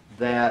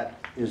that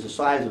is the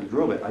size of the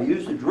drill bit. I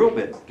use the drill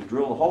bit to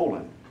drill the hole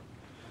in it.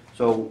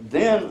 So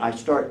then I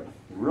start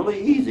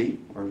really easy,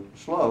 or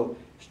slow,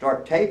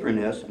 start tapering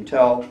this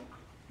until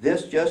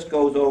this just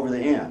goes over the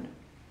end.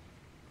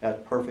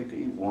 That's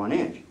perfectly 1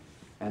 inch.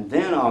 And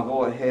then I'll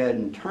go ahead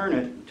and turn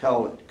it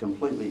until it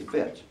completely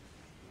fits.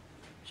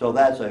 So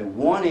that's a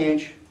 1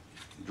 inch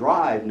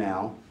drive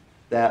now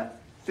that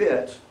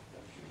fits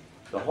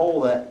the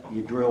hole that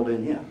you drilled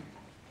in here.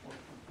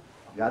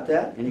 Got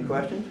that? Any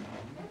questions?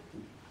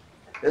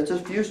 It's a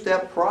few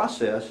step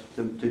process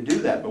to do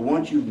that, but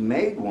once you've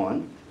made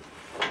one,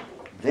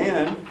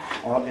 then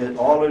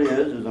all it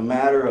is a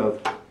matter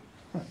of,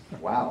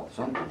 wow,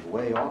 something's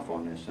way off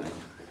on this thing.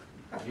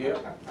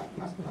 Yep.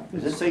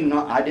 Is this thing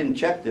not, I didn't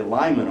check the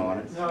alignment on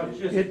it. No, it's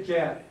just a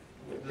jet.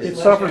 It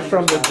suffers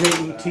from the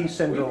JET We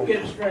syndrome. can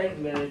get it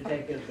straightened, but it'd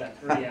take us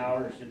about 3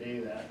 hours to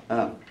do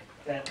that.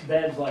 That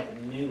bed's like a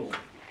noodle.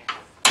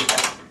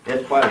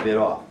 It's quite a bit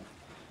off.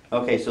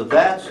 Okay, so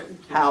that's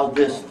how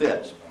this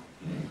fits.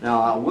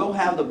 Now, I will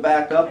have the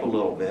back up a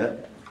little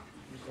bit,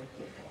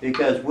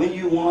 because when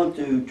you want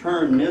to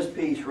turn this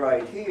piece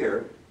right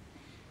here,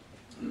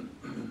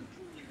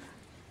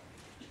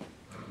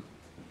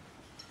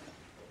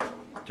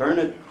 turn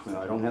it, no,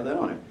 I don't have that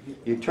on it.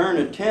 You turn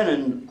a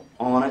tenon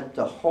on it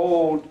to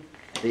hold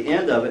the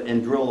end of it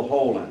and drill the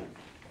hole in it.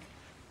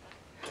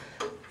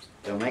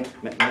 Does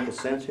that make a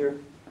sense here?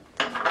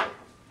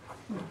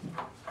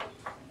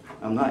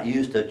 I'm not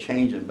used to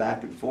changing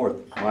back and forth.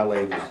 My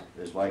lathe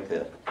is like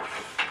this.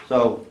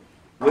 So,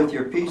 with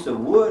your piece of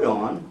wood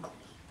on,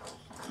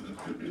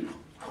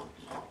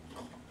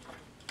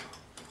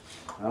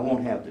 I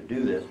won't have to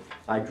do this.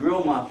 I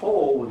drill my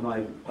hole with my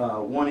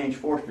 1 inch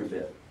Forstner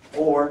bit,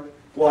 or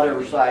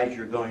whatever size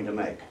you're going to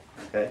make,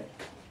 okay?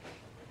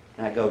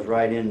 And that goes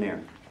right in there.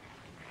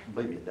 I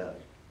believe it does.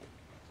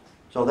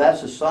 So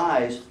that's the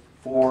size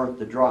for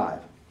the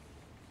drive,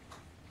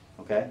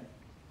 okay?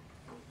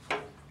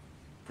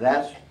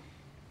 That's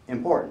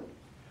important.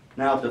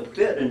 Now to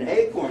fit an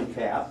acorn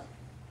cap,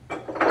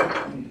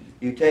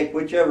 you take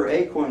whichever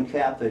acorn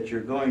cap that you're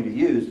going to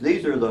use.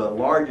 These are the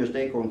largest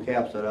acorn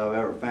caps that I've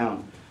ever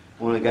found.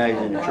 One of the guys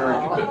in the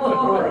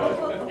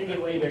church. They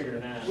get way bigger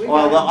than that.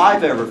 Well, that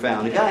I've ever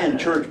found. The guy in the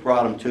church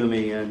brought them to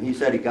me, and he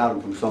said he got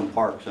them from some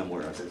park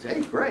somewhere. I said,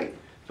 hey, great.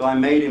 So I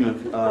made him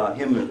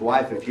and his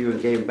wife a few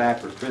and gave them back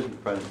for Christmas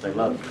presents. They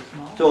loved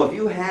them. So if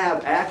you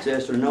have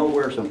access or know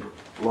where some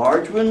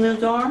large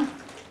ones are,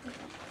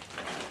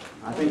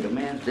 I think the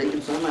man's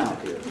digging some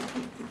out here.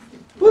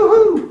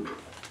 Woohoo!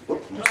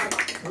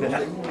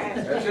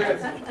 That's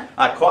it.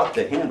 I caught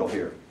the handle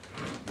here.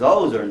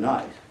 Those are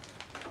nice.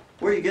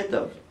 Where you get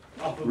those?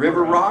 Off of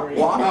River Rock? Tree.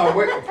 Walk? No, out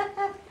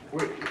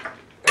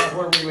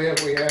where we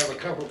live, we have a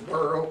couple of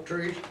bur oak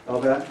trees,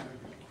 Okay.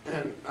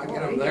 and I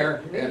get them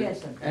there, We get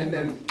some. and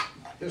then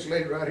this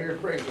lady right here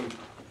brings them.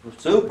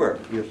 Super.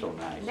 You're so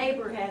nice.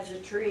 Neighbor has a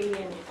tree,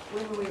 and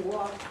when we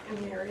walk and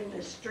they're in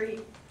the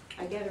street,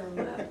 I get them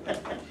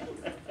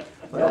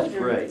That's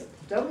great.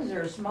 Those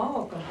are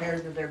small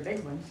compared to their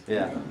big ones.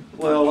 Yeah.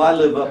 Well, I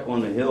live up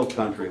on the hill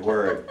country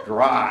where it's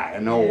dry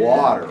and no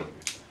water.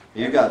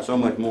 You got so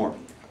much more,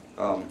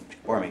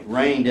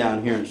 rain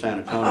down here in San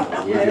Antonio.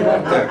 Than we do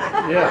up there.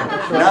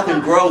 Yeah.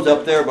 Nothing grows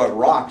up there but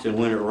rocks, and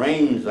when it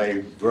rains,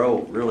 they grow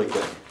really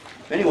quick.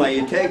 Anyway,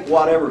 you take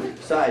whatever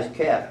size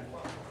cap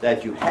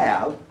that you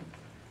have,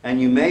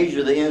 and you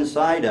measure the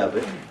inside of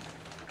it,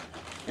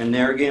 and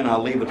there again,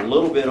 I'll leave it a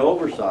little bit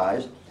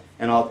oversized,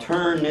 and I'll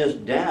turn this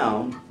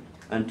down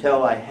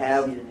until I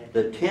have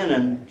the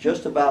tenon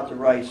just about the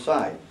right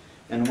size.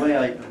 And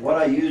what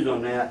I use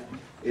on that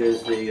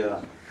is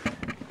the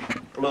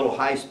little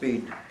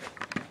high-speed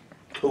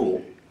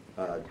tool,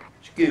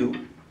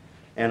 skew.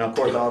 And of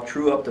course I'll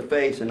true up the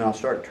face and I'll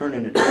start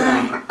turning it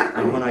down.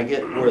 And when I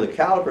get where the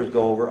calipers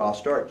go over, I'll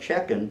start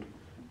checking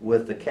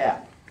with the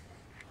cap.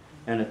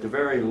 And at the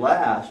very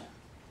last,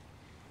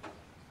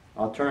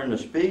 I'll turn the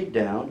speed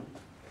down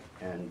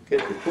and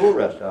get the tool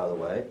rest out of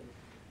the way.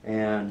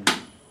 And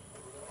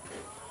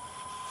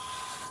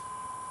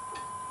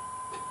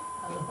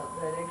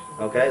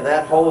okay,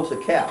 that holds the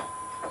cap.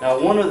 Now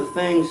one of the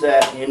things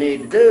that you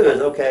need to do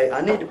is, okay,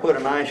 I need to put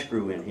an eye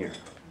screw in here.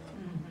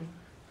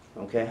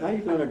 Okay, how are you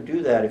going to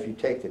do that if you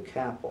take the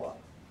cap off?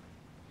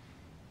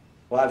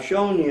 Well, I've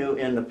shown you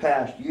in the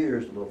past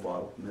years, a little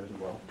bottle, there's a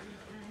bottle,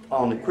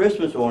 on the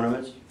Christmas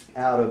ornaments,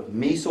 out of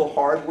Miesel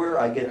hardware,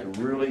 I get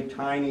the really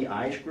tiny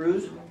eye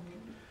screws.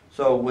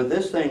 So with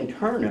this thing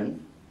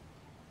turning,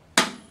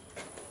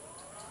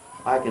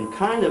 I can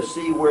kind of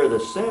see where the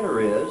center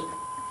is.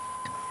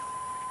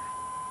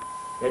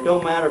 It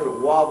don't matter if it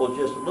wobbles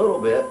just a little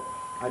bit,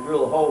 I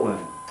drill a hole in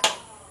it.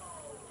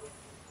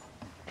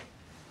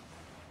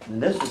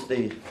 And this is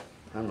the,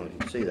 I don't know if you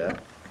can see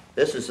that,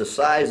 this is the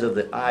size of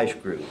the eye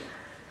screw.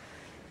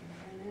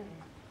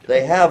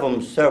 They have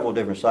them several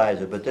different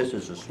sizes, but this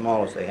is the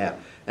smallest they have.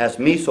 That's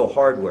Miesel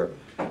hardware.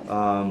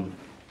 And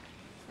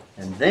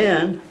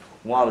then,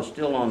 while it's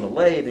still on the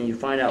lathe and you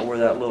find out where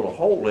that little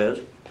hole is,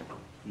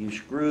 you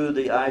screw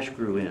the eye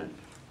screw in.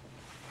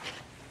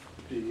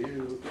 Do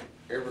you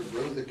ever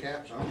glue the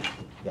caps on?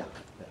 Yeah.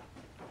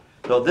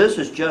 So this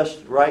is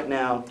just right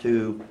now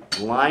to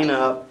line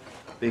up,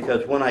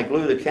 because when I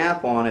glue the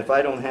cap on, if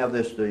I don't have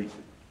this, the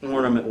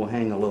ornament will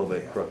hang a little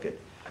bit crooked.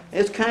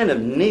 It's kind of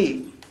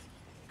neat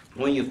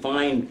when you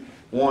find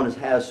one that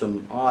has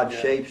some odd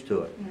shapes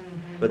to it.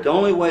 But the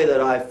only way that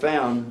I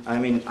found, I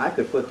mean, I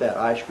could put that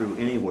eye screw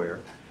anywhere,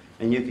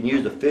 and you can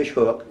use a fish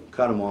hook,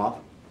 cut them off,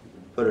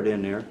 put it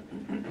in there.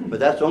 But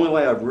that's the only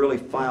way I've really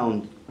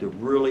found to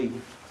really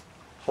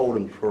hold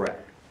them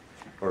correct,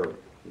 or,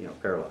 you know,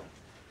 parallel.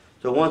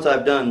 So once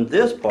I've done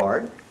this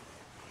part,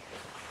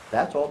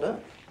 that's all done.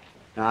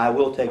 Now I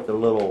will take the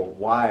little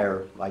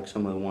wire, like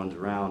some of the ones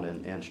around,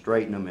 and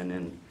straighten them and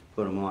then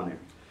put them on there.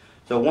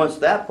 So once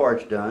that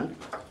part's done,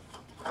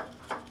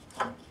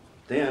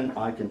 then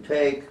I can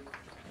take,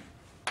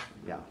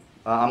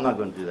 I'm not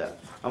going to do that.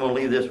 I'm going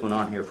to leave this one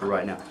on here for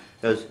right now.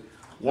 Because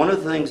one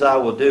of the things I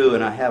will do,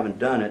 and I haven't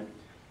done it,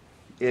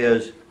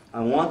 is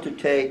I want to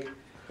take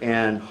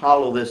and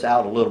hollow this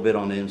out a little bit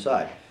on the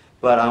inside.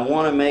 But I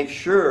want to make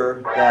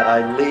sure that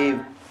I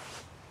leave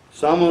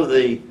some of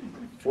the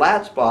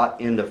flat spot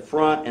in the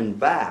front and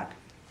back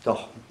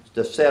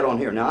to set on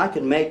here. Now I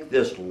can make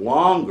this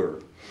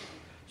longer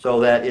so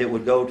that it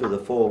would go to the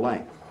full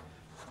length.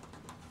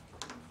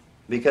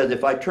 Because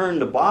if I turn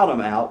the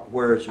bottom out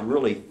where it's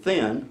really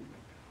thin,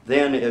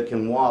 then it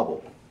can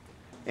wobble.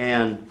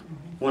 And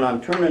when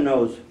I'm turning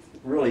those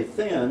really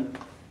thin,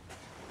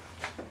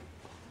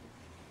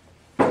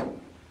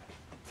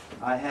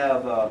 I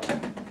have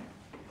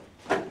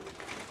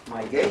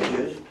my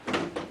gauges.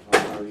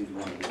 I'll use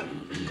one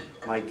of these.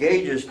 My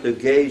gauges to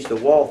gauge the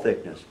wall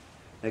thickness.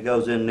 It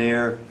goes in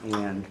there,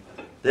 and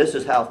this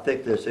is how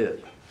thick this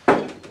is.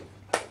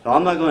 So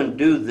I'm not going to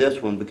do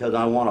this one because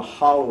I want to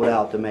hollow it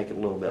out to make it a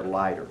little bit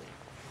lighter.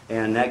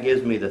 And that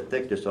gives me the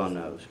thickness on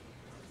those.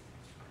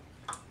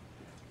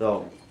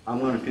 So I'm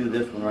going to do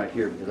this one right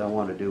here because I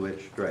want to do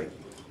it straight.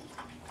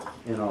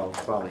 And I'll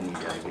probably need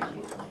that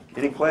again.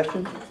 Any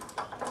questions?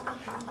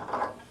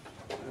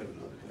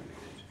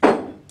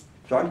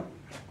 Sorry?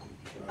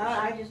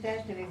 I just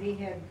asked him if he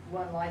had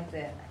one like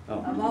that.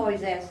 Oh. I'm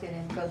always asking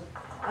him, because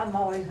I'm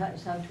always hunting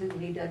some too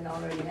he doesn't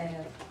already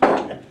have.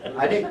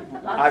 I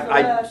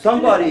didn't.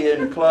 Somebody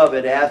in the club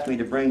had asked me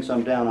to bring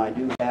some down. I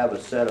do have a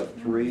set of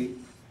 3,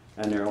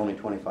 and they're only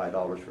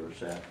 $25 for a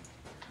set,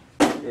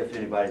 if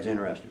anybody's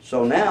interested.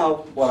 So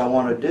now, what I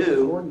want to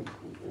do. Gordon.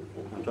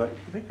 I'm sorry?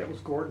 I think that was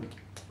Gordon.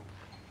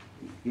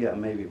 Yeah,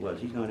 maybe it was.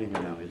 He's not in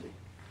here now, is he?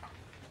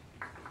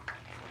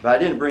 But I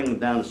didn't bring them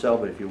down to sell,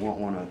 but if you want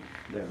one,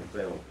 they're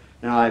available.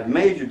 Now I've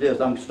measured this.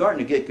 I'm starting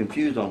to get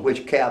confused on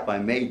which cap I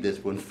made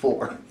this one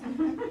for.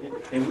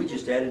 And we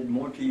just added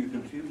more to your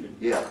confusion.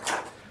 Yeah.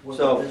 What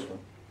So, about this one?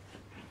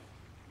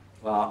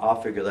 well,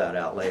 I'll figure that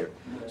out later.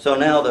 So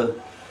now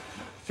to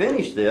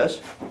finish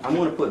this, I'm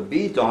going to put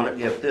beads on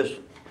it if this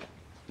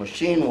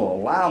machine will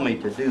allow me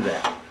to do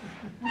that.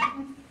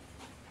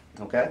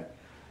 Okay?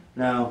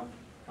 Now,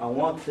 I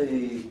want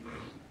the,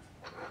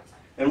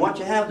 and what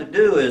you have to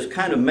do is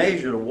kind of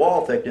measure the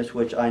wall thickness,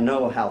 which I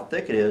know how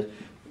thick it is.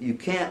 You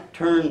can't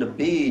turn the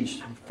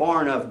beads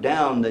far enough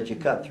down that you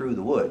cut through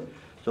the wood.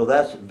 So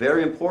that's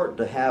very important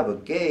to have a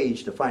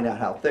gauge to find out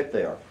how thick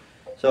they are.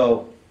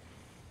 So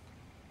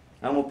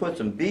I'm going to put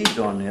some beads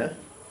on this.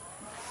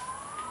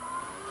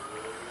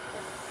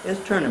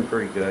 It's turning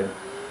pretty good.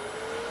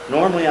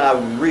 Normally I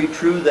would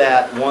retrue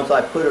that once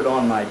I put it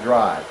on my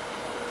drive.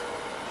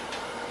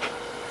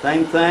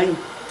 Same thing,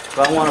 if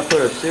I want to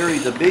put a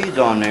series of beads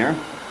on there,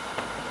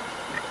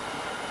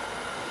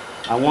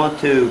 I want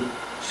to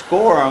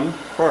score them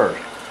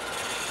first.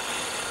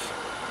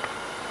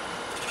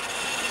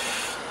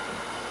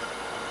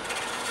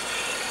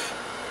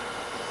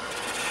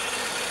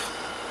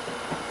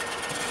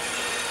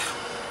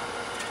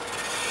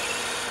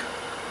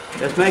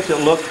 This makes it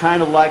look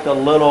kind of like a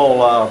little,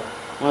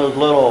 one of those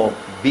little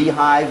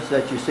beehives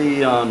that you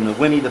see on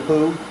Winnie the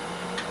Pooh.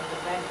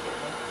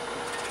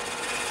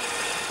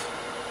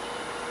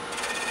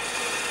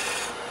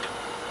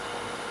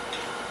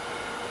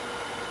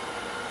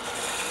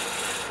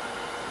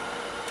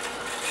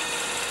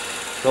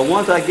 So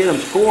once I get them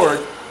scored,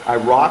 I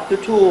rock the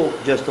tool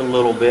just a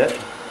little bit.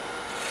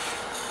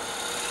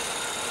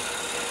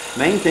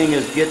 Main thing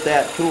is get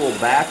that tool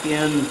back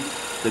in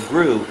the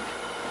groove,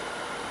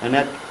 and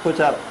that puts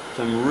out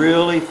some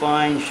really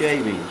fine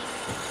shavings.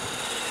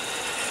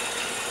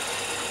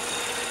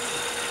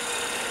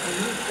 When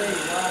you say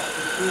rock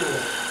the tool,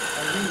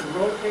 are you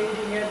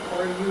rotating it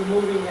or are you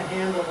moving the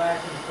handle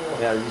back and forth?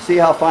 Yeah, you see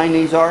how fine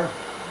these are?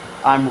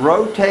 I'm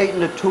rotating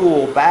the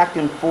tool back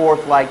and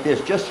forth like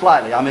this, just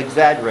slightly. I'm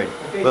exaggerating.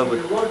 Okay, But so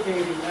you're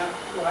rotating, not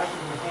rocking the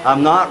handle.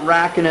 I'm not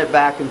racking it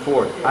back and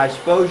forth. I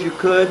suppose you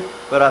could,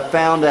 but I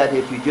found that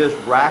if you just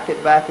rack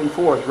it back and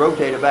forth,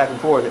 rotate it back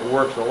and forth, it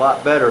works a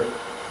lot better.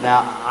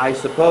 Now, I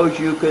suppose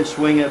you could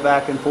swing it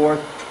back and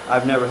forth.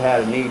 I've never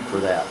had a need for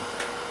that.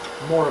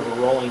 More of a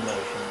rolling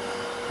motion.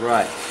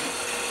 Right.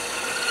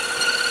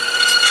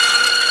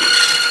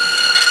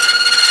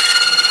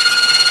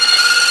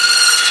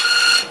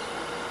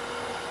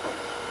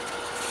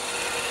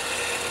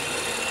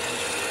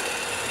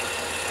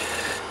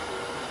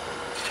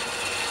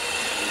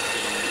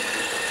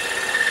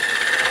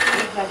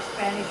 It's like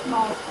Spanish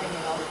moss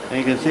hanging off. And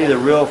you can see the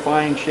real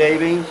fine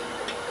shavings.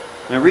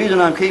 And the reason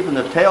I'm keeping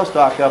the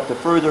tailstock up, the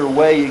further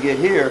away you get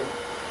here,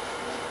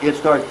 it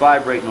starts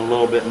vibrating a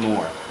little bit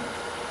more.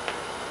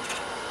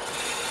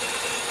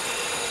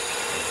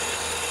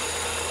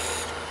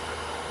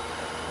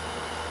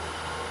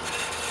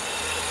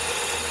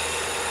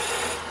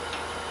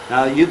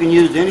 Now you can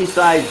use any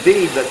size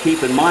bead, but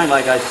keep in mind,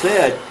 like I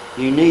said,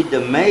 you need to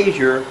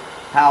measure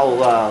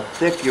how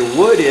thick your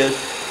wood is.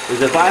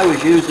 Because if I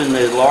was using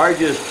the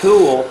largest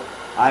tool,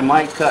 I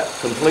might cut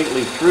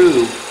completely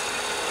through.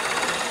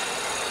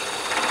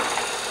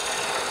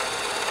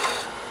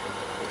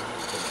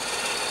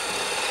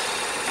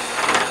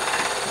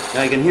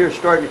 Now you can hear it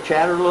starting to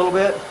chatter a little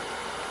bit.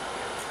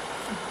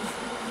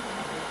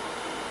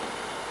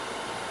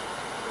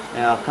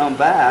 Now I'll come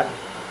back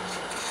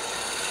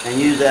and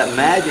use that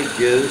magic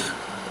juice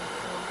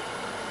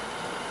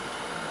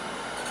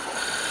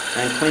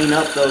and clean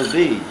up those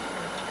beads.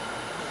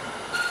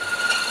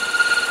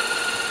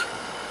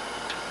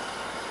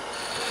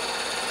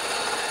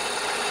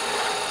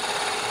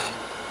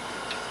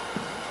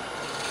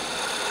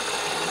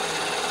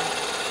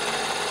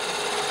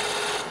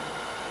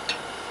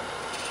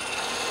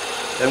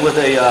 And with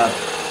a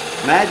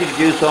magic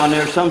juice on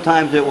there,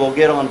 sometimes it will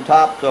get on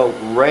top, so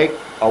rake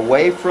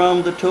away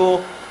from the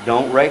tool,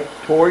 don't rake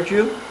towards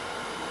you,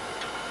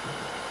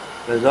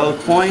 because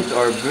those points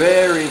are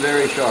very,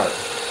 very sharp.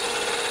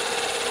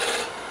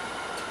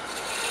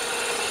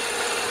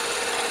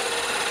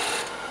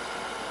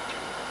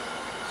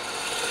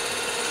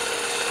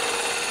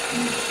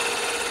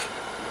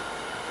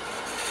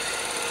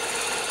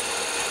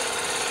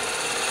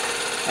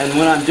 And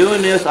when I'm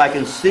doing this, I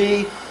can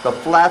see the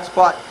flat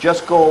spot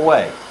just go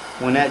away.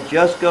 When that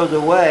just goes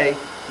away,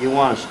 you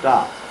want to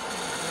stop.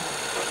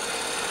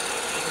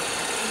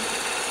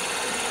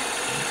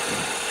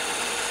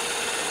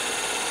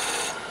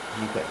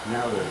 Okay,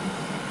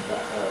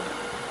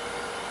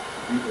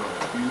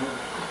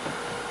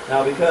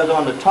 now because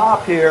on the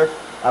top here,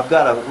 I've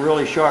got a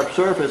really sharp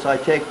surface, I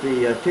take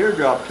the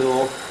teardrop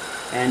tool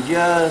and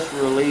just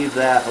relieve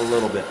that a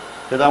little bit.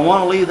 Because I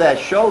want to leave that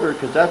shoulder,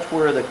 because that's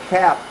where the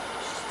cap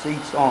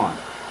seats on.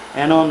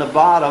 And on the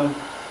bottom,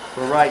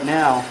 for right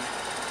now,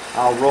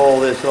 I'll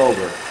roll this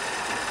over.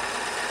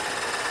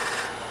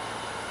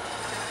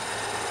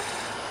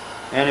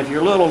 And if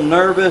you're a little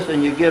nervous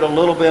and you get a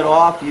little bit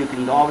off, you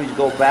can always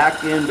go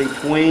back in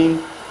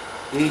between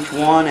each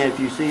one. And if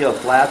you see a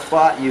flat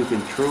spot, you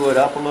can true it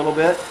up a little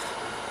bit.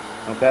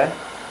 Okay?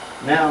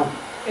 Now,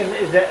 And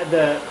is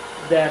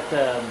that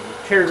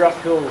teardrop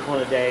tool is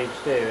one of Dave's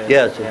too?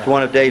 yes, it's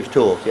one of Dave's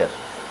tools, yes.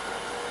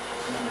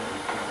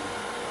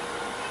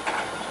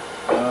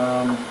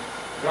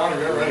 John,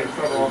 have you ever had any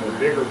trouble on the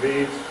bigger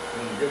beads,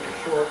 when you get the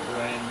short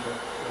grain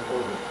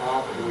over the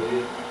top of the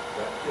bead,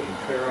 that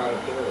can tear out of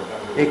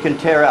there? It can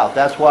tear out.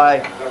 That's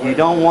why you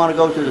don't want to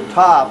go to the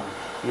top.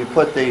 You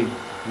put the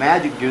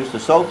magic juice, the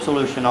soap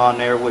solution on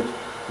there, which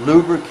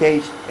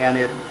lubricates, and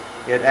it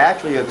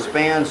actually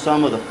expands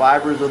some of the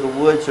fibers of the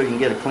wood so you can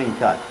get a clean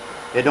cut.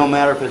 It don't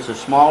matter if it's the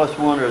smallest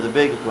one or the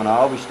biggest one. I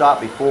always stop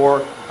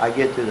before I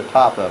get to the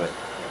top of it.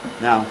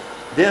 Now,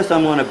 this,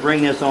 I'm going to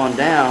bring this on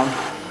down.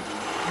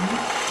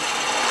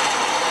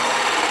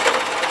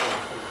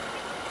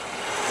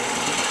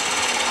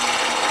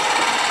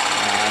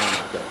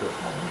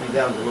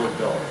 Down a little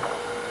dull.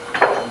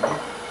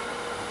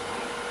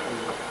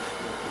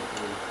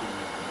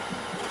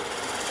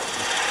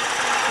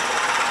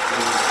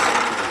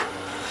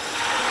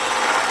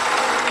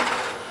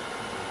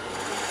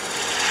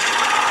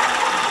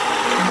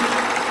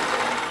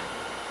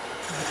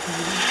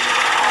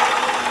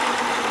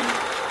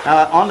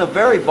 On the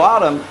very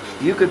bottom,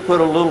 you could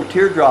put a little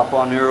teardrop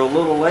on there, or a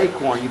little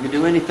acorn. You could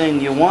do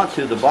anything you want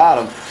to the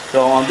bottom.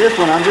 So on this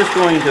one, I'm just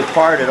going to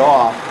part it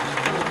off.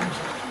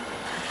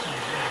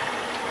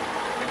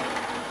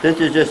 This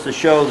is just to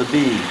show the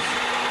beads.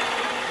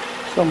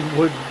 Some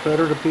wood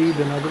better to bead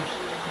than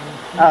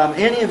others.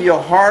 Any of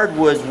your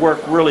hardwoods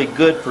work really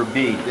good for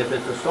beads. If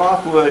it's a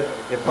softwood,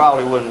 it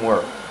probably wouldn't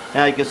work.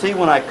 Now you can see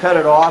when I cut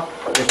it off,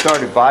 it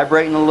started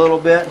vibrating a little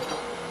bit.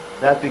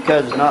 That's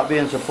because it's not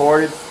being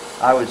supported.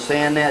 I would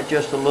sand that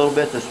just a little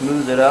bit to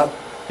smooth it up,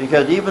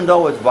 because even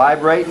though it's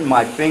vibrating,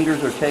 my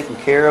fingers are taking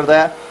care of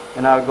that,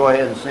 and I would go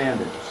ahead and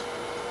sand it.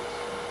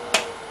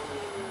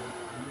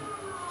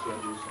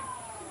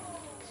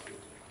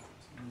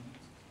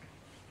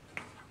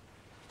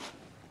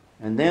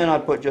 And then I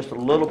put just a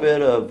little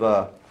bit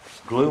of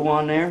glue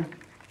on there.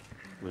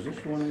 Was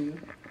this one of you?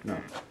 No,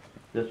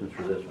 this one's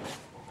for this one.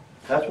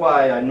 That's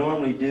why I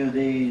normally do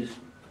these.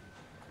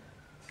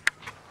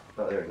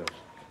 Oh, there it goes.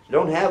 You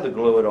don't have to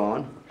glue it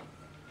on,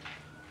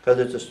 because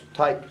it's a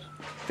tight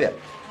fit.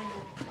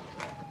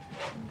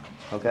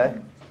 Okay?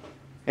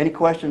 Any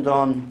questions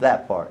on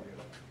that part?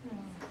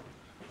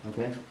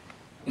 Okay?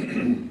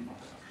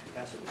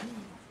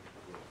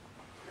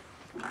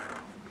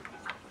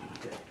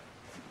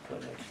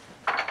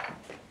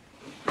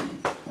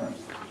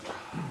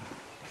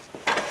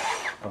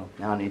 Oh,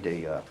 now I need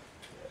a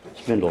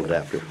spindle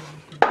adapter.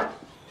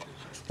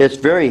 It's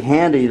very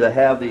handy to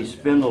have these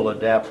spindle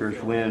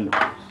adapters when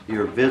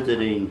you're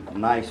visiting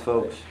nice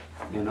folks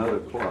in other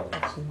clubs.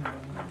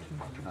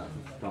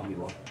 Tommy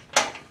bar.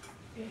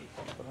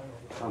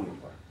 Tommy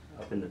bar,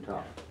 up in the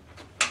top.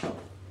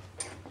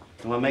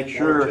 I want to make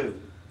sure,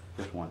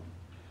 just one,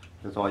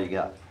 that's all you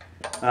got.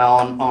 Now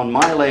on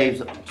my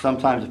lathes,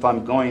 sometimes if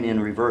I'm going in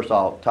reverse,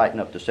 I'll tighten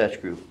up the set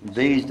screw.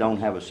 These don't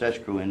have a set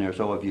screw in there,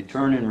 so if you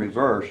turn in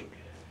reverse,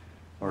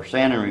 or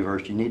sand in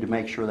reverse, you need to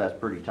make sure that's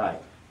pretty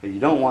tight. Because you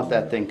don't want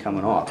that thing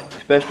coming off,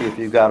 especially if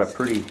you've got a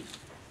pretty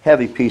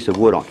heavy piece of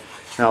wood on.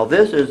 Now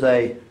this is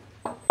a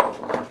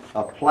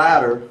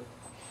platter.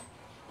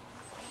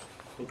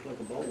 Looks like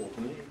a bowl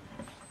to me.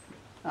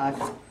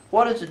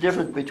 What is the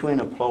difference between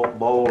a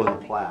bowl and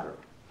a platter?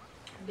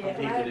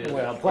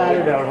 Well,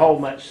 platter don't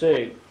hold much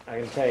soup, I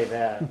can tell you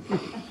that.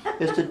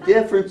 It's the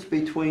difference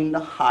between the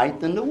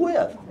height and the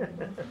width.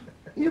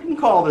 You can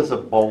call this a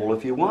bowl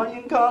if you want,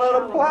 you can call it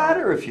a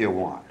platter if you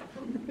want.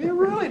 It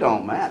really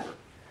don't matter.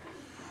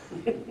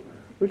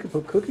 We could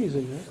put cookies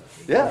in there.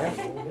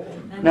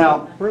 Yeah.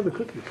 Now, Where are the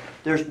cookies?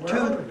 there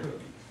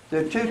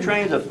are two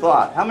trains of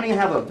thought. How many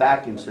have a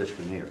vacuum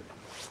system here?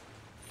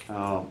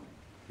 Oh,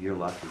 you're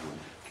lucky one.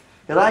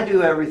 Because I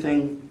do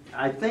everything,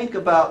 I think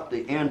about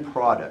the end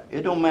product.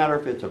 It don't matter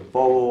if it's a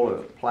bowl or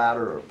a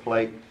platter or a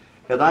plate.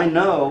 Because I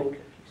know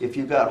if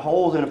you've got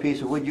holes in a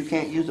piece of wood, you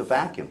can't use a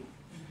vacuum.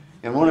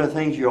 And one of the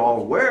things you're all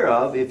aware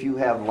of, if you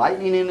have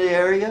lightning in the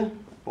area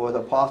or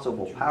the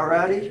possible power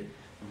outage,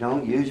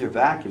 don't use your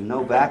vacuum.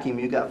 No vacuum,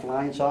 you got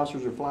flying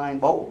saucers or flying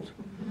bowls.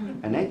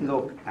 And they can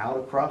go out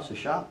across the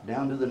shop,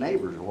 down to the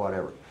neighbors or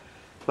whatever.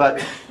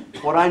 But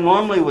what I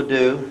normally would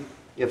do,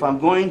 if I'm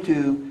going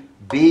to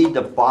bead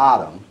the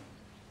bottom,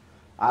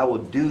 I will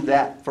do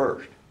that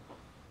first,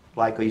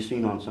 like you've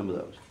seen on some of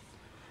those.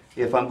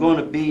 If I'm going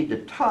to bead the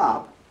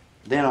top,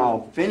 then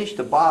I'll finish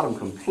the bottom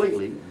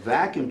completely,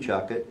 vacuum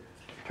chuck it,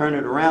 turn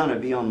it around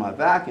and be on my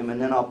vacuum, and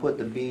then I'll put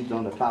the beads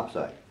on the top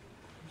side.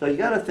 So you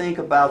got to think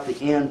about the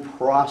end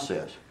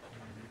process.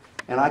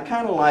 And I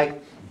kind of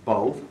like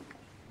both.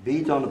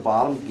 Beads on the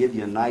bottom give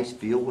you a nice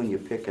feel when you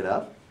pick it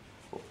up.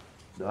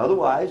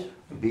 Otherwise,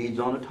 beads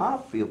on the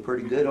top feel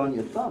pretty good on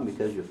your thumb,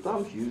 because your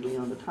thumb's usually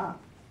on the top.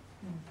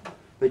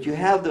 But you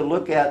have to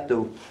look at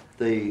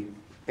the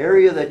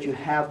area that you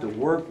have to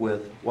work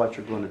with, what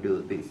you're going to do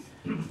with the bead.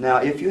 Now,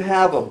 if you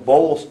have a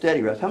bowl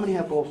steady rest, how many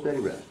have bowl steady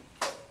rest?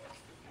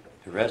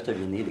 The rest of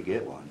you need to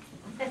get one.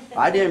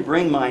 I didn't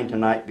bring mine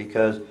tonight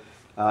because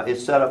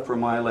it's set up for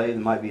my lathe. It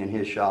might be in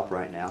his shop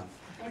right now.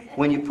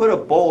 When you put a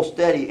bowl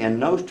steady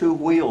and those two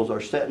wheels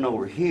are sitting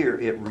over here,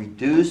 it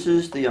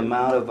reduces the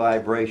amount of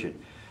vibration.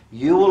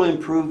 You will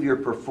improve your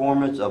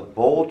performance of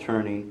bowl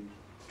turning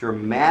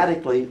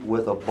dramatically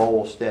with a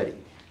bowl steady.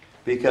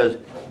 Because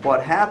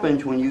what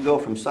happens when you go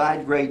from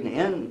side grain to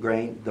end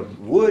grain, the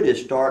wood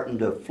is starting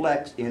to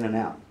flex in and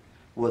out.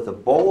 With a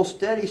bowl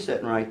steady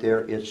sitting right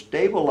there, it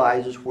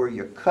stabilizes where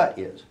your cut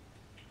is.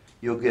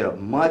 You'll get a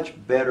much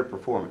better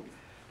performance.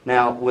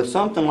 Now, with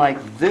something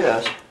like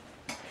this,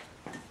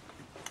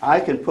 I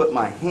can put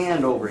my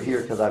hand over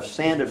here because I've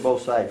sanded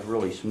both sides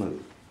really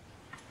smooth.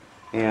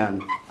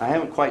 And I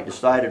haven't quite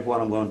decided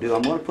what I'm going to do.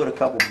 I'm going to put a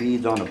couple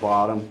beads on the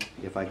bottom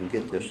if I can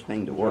get this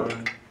thing to work.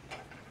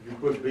 If you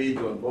put beads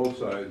on both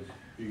sides,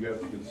 you got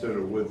to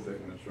consider wood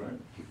thickness, right?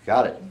 You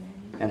got it.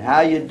 And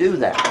how you do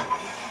that?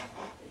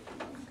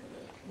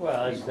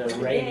 Well, it's the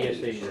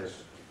radius issue.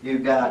 You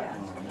got,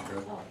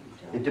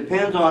 it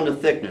depends on the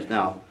thickness.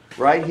 Now,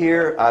 right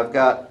here, I've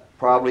got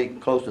probably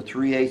close to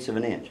 3/8 of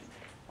an inch.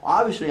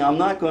 Obviously, I'm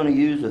not going to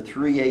use a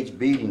 3/8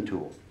 beading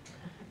tool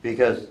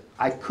because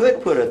I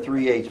could put a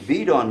 3/8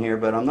 bead on here,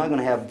 but I'm not going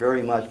to have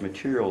very much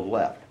material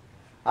left.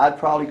 I'd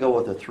probably go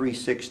with a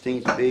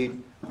 3/16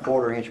 bead,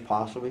 1/4 inch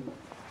possibly.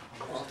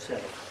 Offset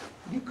it.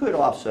 You could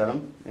offset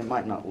them. It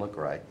might not look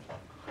right.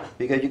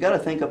 Because you got to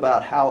think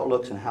about how it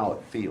looks and how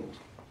it feels.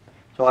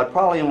 So I'd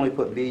probably only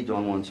put beads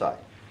on one side.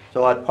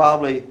 So I'd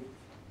probably,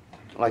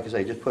 like I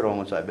say, just put it on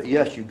one side. But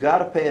yes, you've got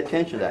to pay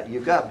attention to that.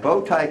 You've got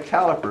bow tie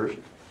calipers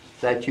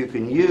that you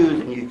can use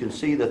and you can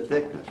see the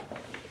thickness.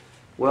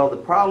 Well, the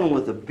problem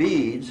with the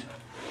beads,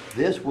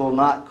 this will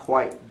not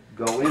quite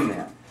go in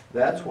there.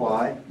 That's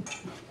why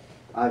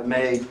I've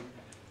made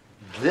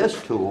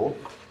this tool,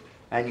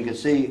 and you can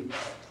see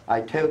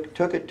I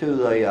took it to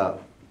the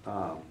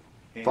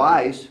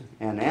vise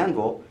and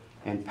anvil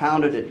and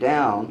pounded it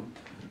down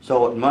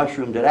so it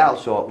mushroomed it out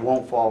so it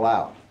won't fall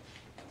out.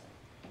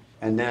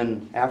 And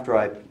then after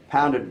I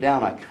pounded it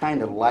down, I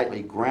kind of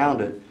lightly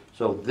ground it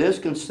so this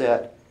can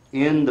set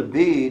in the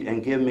bead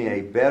and give me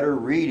a better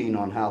reading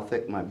on how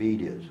thick my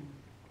bead is.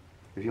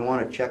 If you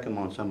want to check them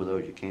on some of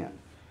those, you can.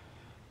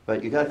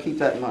 But you got to keep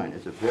that in mind.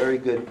 It's a very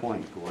good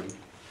point, Gordy.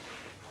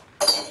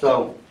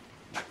 So,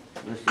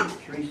 let's see,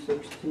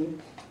 3/16.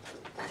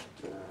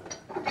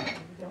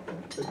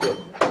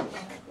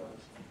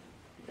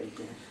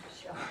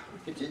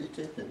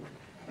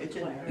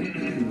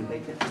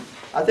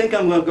 I think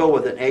I'm going to go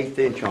with an 1/8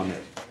 inch on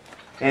this.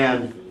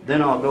 And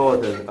then I'll go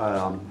with a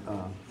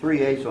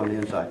 3/8 on the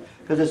inside.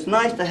 Because it's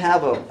nice to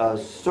have a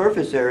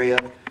surface area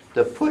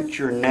to put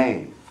your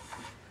name.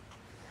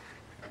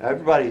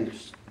 Everybody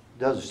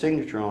does a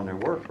signature on their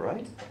work,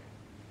 right?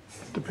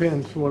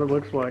 Depends what it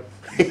looks like.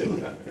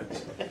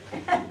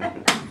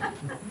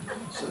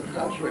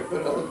 Sometimes we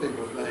put other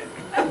people's names.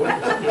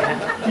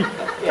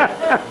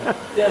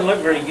 Doesn't look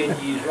very good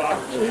to use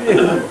Robert's.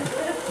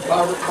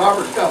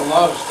 Robert's got a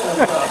lot of stuff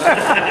on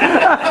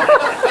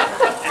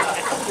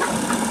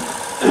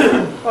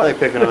it. Are they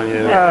picking on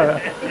you?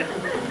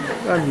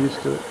 I'm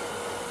used to it.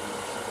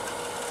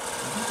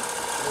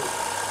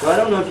 So I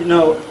don't know if you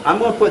know, I'm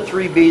going to put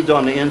 3 beads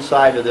on the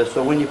inside of this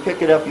so when you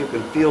pick it up you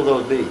can feel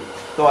those beads.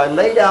 So I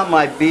laid out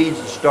my beads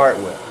to start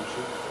with.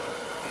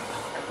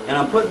 And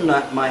I'm putting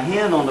my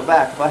hand on the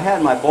back. If I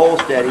had my bowl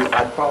steady,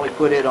 I'd probably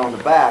put it on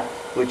the back,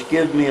 which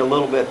gives me a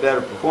little bit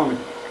better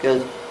performance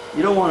because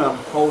you don't want to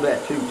hold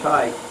that too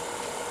tight.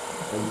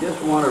 You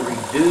just want to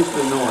reduce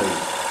the noise.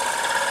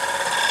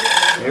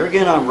 Here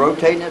again, I'm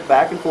rotating it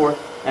back and forth.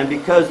 And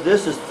because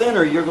this is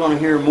thinner, you're going to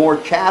hear more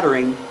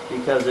chattering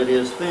because it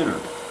is thinner.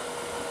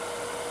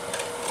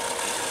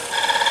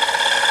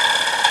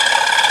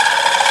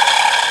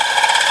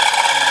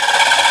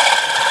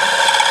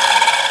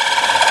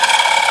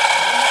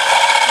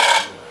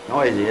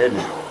 Noisy, isn't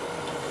it?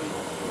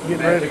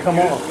 Getting ready to come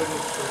off.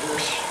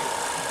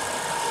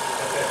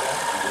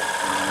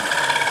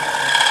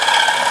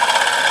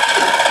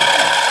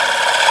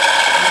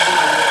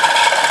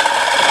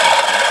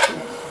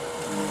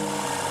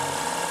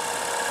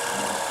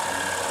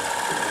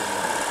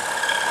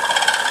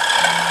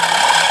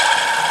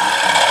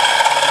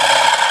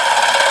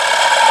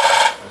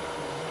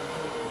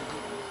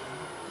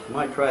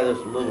 Might try this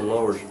a little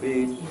lower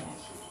speed.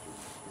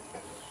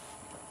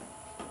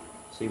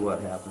 See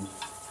what happens.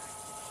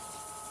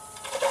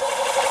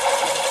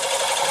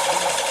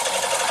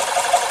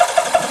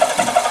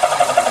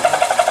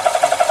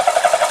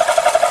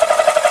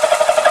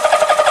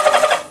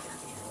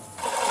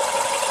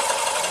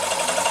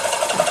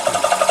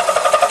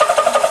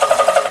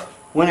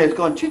 When it's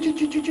going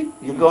choo-choo-choo-choo-choo,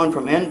 you're going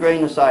from end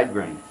grain to side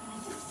grain.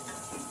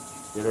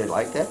 Do they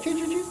like that?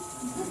 Choo-choo-choo?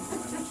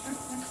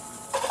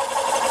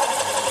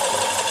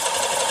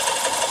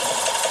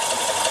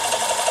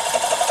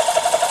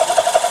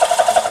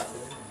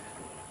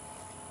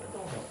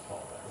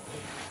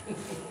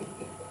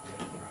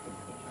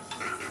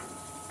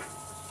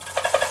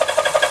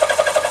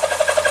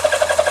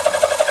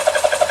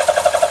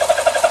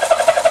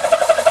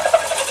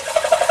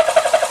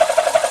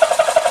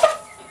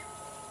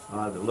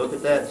 Look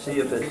at that, see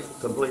if it's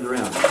completely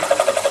round.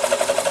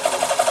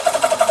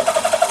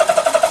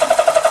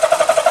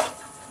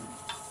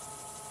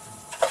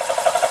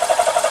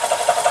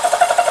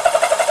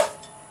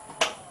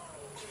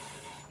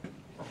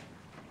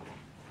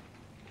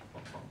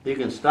 You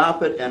can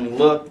stop it and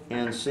look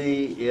and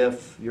see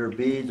if your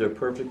beads are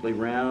perfectly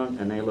round,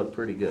 and they look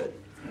pretty good.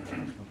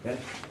 Okay?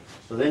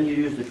 So then you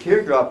use the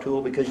teardrop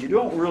tool because you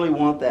don't really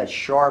want that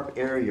sharp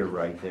area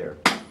right there.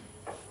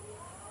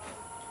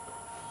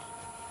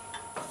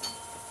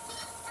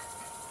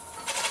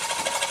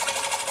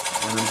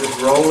 And I'm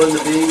just rolling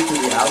the bead to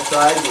the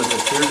outside with the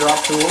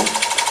teardrop tool.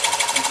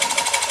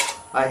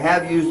 I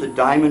have used a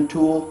diamond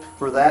tool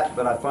for that,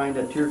 but I find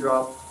that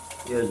teardrop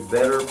is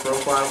better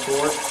profile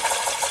for it.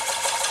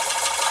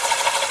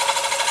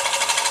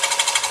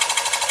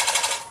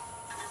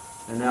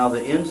 And now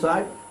the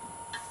inside.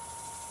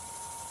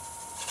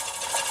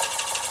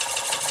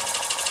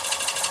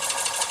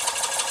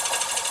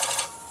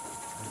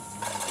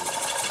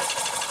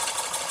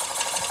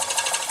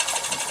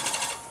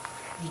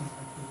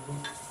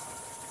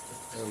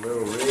 A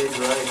little ridge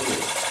right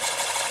here.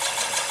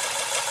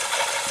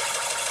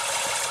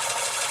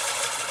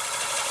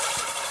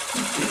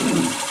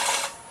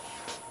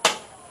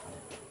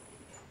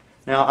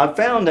 Now, I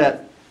found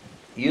that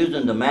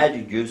using the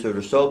magic juice or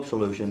the soap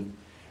solution,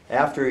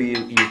 after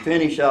you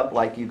finish up,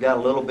 like you've got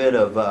a little bit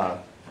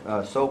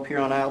of soap here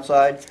on the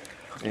outside,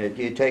 and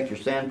you take your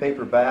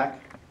sandpaper back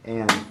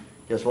and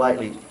just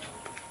lightly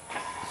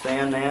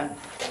sand that,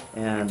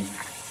 and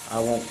I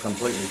won't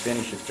completely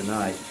finish it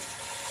tonight.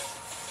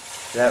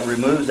 That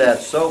removes that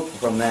soap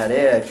from that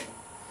edge,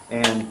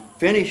 and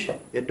finish,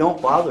 it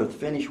don't bother the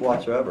finish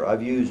whatsoever.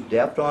 I've used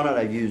Deft on it,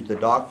 I've used the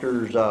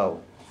doctor's,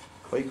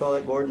 what do you call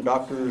that, Gordon?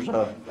 Doctor's,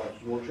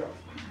 Workshop.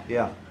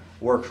 yeah,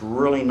 works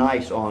really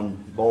nice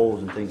on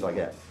bowls and things like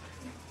that.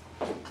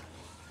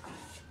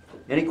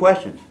 Any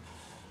questions?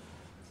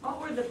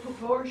 What were the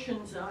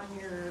proportions on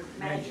your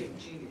magic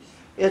juice?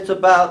 It's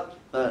about,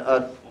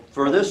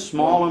 for this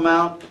small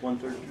amount, 1/3,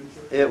 2/3?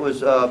 it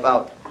was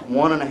about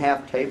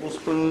 1.5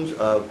 tablespoons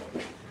of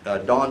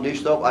Dawn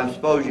dish soap. I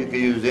suppose you could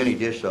use any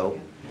dish soap,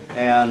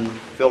 and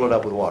fill it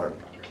up with water.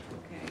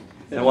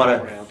 Okay. And what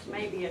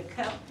Maybe a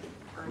cup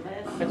or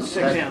less? It's a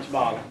 6-ounce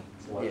bottle.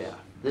 yeah,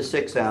 this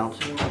 6 ounce.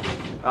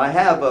 I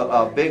have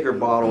a bigger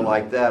bottle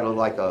like that,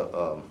 like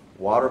a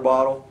water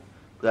bottle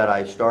that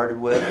I started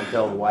with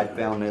until the wife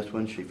found this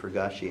one. She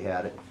forgot she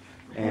had it,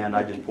 and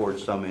I just poured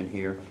some in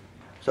here.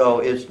 So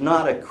it's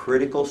not a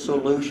critical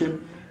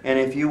solution. And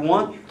if you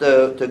want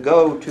to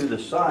go to the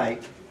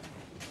site,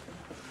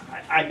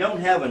 I don't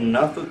have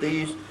enough of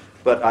these,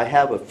 but I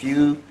have a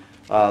few.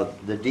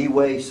 The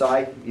D-Way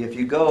site, if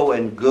you go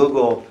and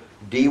Google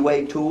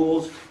D-Way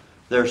tools,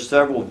 there's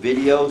several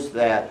videos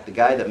that the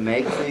guy that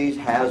makes these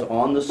has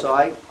on the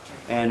site,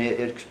 and it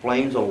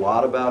explains a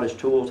lot about his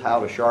tools, how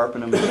to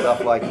sharpen them and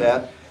stuff like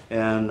that.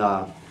 And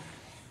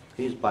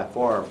he's by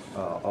far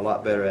a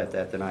lot better at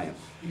that than I am.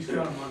 He's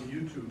got them on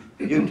YouTube.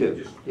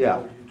 YouTube, Just yeah.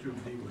 go to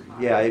YouTube D-Way.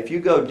 Yeah, if you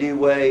go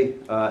D-Way,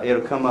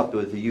 it'll come up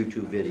with the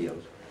YouTube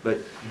videos. But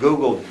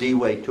Google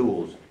D-Way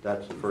tools,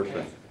 that's the first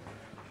thing.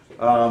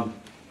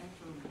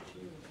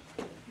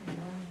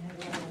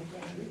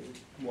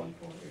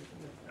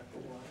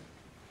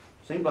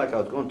 Seemed like I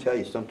was going to tell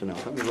you something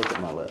else. Let me look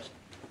at my list.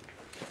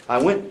 I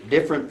went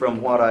different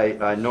from what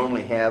I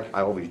normally have.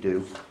 I always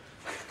do.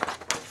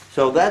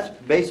 So that's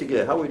basically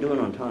it. How are we doing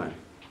on time?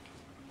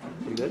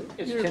 You good?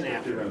 It's 10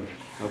 after.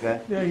 Okay.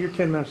 Yeah, you're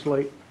 10 minutes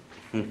late.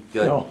 Good.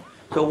 No.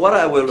 So what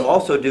I would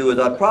also do is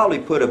I'd probably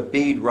put a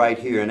bead right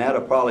here, and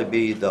that'll probably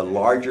be the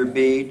larger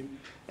bead,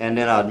 and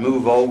then I'd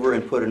move over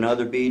and put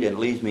another bead, and it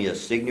leaves me a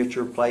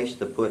signature place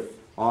to put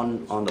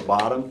on the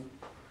bottom.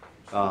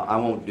 I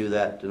won't do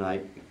that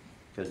tonight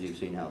because you've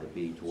seen how the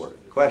beads work.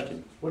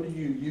 Question? What do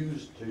you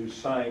use to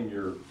sign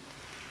your?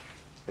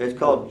 It's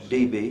called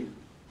DB.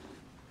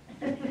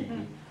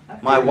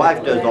 My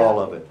wife does all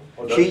of it.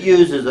 She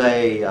uses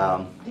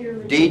a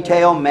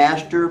Detail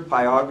Master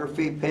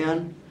pyrography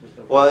pen.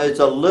 Well, it's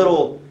a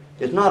little,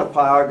 it's not a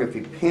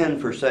pyrography pen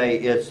per se,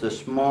 it's the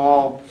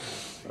small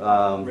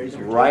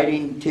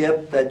writing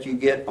tip that you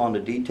get on the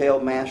Detail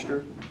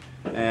Master.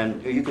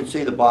 And you can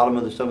see the bottom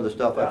of some of the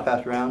stuff I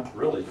pass around.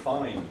 Really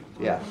fine.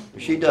 Yeah,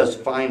 she does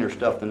finer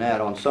stuff than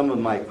that. On some of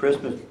my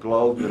Christmas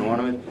globes and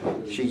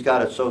ornaments, she's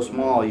got it so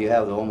small you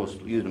have to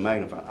almost use a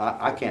magnifying.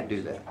 I can't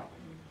do that.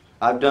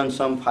 I've done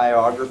some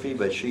pyrography,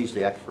 but she's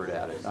the expert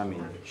at it. I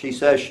mean, she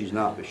says she's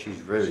not, but she's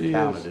very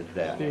talented at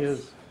that. She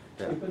is.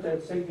 You put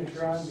that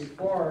signature on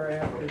before or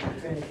after you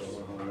finish?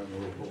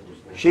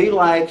 She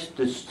likes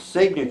the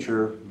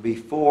signature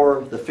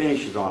before the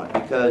finish is on it,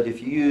 because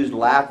if you use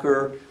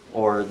lacquer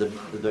or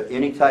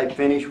any type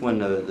finish, when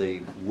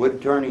the wood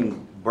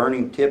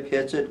burning tip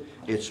hits it,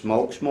 it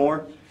smokes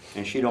more,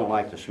 and she don't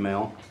like the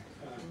smell.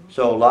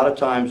 So a lot of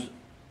times,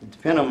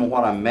 depending on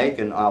what I'm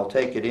making, I'll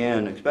take it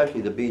in, especially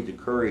the beads of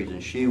courage,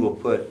 and she will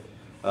put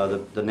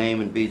the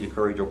name and beads of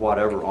courage or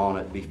whatever on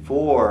it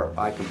before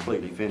I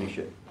completely finish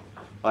it.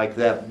 Like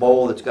that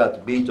bowl that's got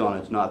the beads on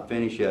it's not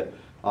finished yet.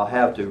 I'll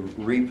have to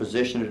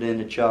reposition it in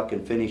the chuck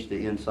and finish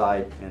the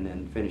inside and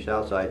then finish the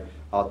outside.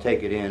 I'll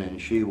take it in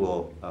and she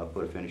will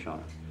put a finish on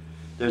it.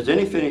 If there's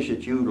any finish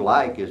that you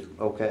like, is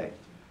okay.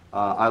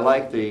 I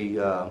like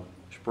the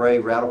spray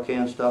rattle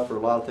can stuff for a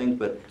lot of things,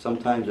 but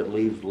sometimes it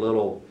leaves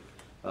little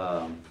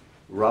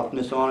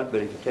roughness on it.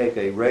 But if you take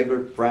a regular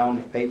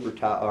brown paper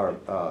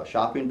or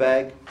shopping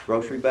bag,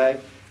 grocery bag,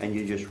 and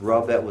you just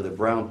rub that with a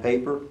brown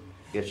paper,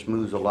 it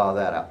smooths a lot of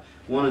that out.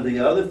 One of the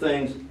other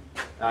things,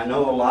 I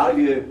know a lot of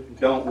you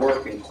don't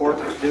work in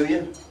corporates, do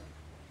you?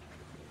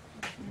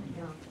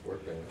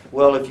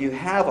 Well, if you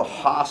have a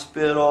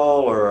hospital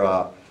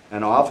or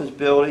an office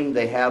building,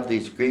 they have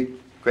these great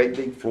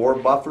big floor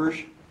buffers.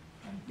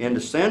 In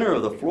the center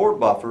of the floor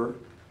buffer,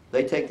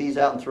 they take these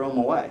out and throw them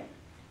away.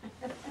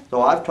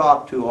 So I've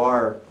talked to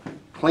our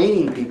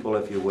cleaning people,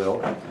 if you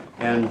will,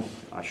 and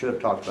I should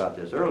have talked about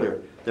this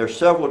earlier. There's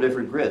several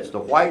different grits. The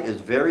white is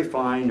very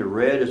fine, the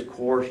red is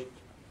coarse.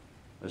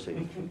 Let's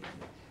see.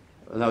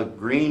 The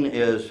green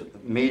is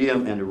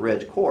medium and the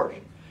red's coarse.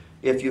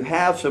 If you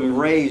have some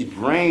raised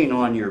grain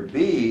on your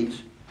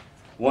beads,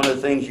 one of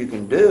the things you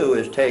can do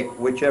is take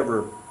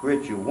whichever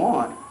grit you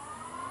want,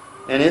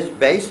 and it's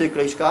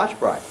basically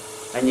Scotch-Brite,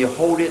 and you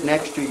hold it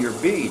next to your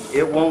beads.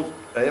 It won't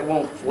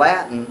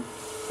flatten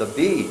the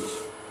beads.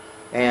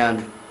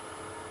 And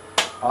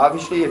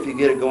obviously, if you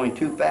get it going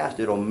too fast,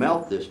 it'll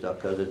melt this stuff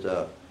because it's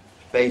a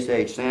space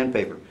age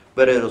sandpaper.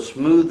 But it'll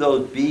smooth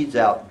those beads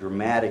out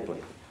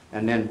dramatically.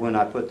 And then when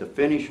I put the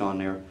finish on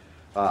there,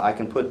 I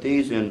can put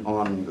these in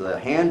on the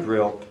hand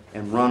drill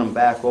and run them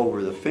back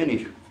over the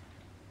finish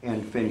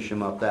and finish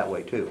them up that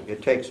way too.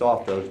 It takes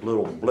off those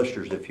little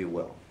blisters, if you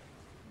will.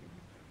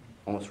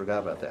 Almost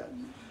forgot about that.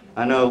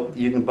 I know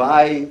you can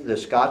buy the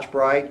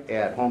Scotch-Brite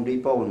at Home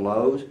Depot and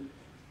Lowe's.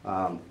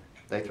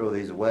 They throw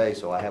these away,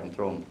 so I have them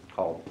throw them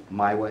called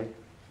My Way.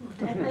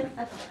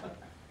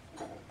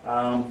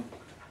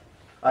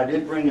 I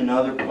did bring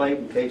another plate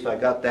in case I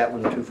got that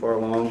one too far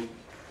along.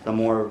 Some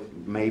more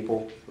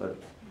maple,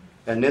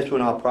 and this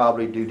one I'll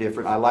probably do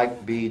different. I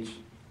like beads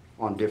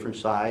on different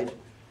sides,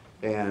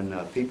 and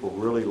people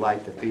really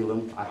like to feel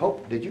them. I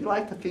hope, did you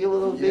like the feel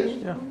of those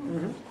beads? Yeah.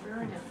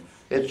 Very nice.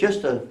 It's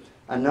just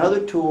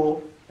another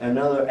tool,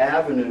 another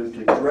avenue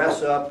to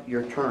dress up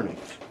your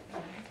turnings.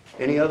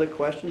 Any other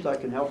questions I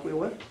can help you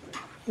with?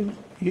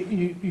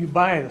 You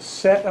buy a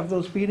set of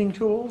those beading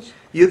tools?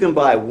 You can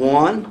buy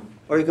one,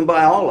 or you can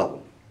buy all of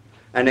them.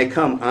 And they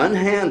come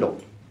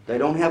unhandled. They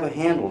don't have a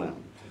handle in them.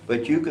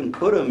 But you can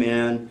put them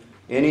in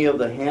any of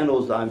the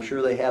handles. I'm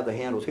sure they have the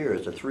handles here.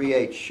 It's a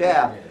 3/8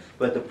 shaft.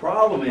 But the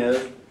problem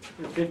is,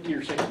 50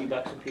 or 60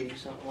 bucks a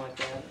piece, something like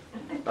that.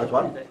 that's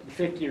what?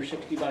 50 or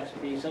 60 bucks a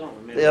piece, I don't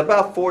remember. They're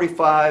about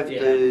 45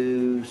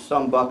 to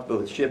some bucks, but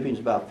with shipping's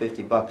about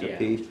 50 bucks a Yeah.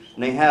 piece.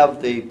 And they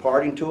have the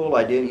parting tool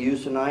I didn't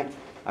use tonight.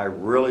 I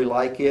really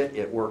like it.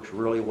 It works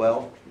really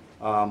well.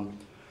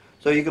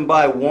 So you can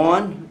buy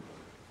one,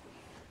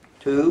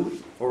 two,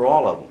 or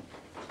all of them.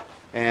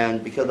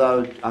 And because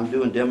I'm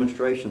doing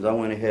demonstrations, I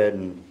went ahead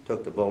and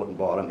took the bullet and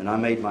bought them, and I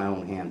made my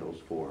own handles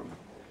for them.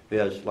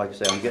 Because, like I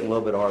say, I'm getting a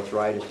little bit of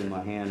arthritis in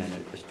my hand, and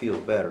it just feels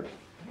better.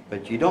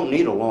 But you don't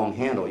need a long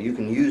handle. You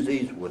can use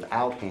these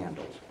without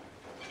handles.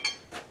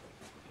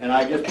 And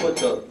I just put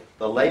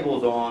the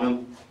labels on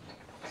them,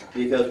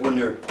 because when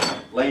they're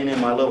laying in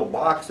my little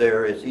box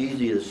there, it's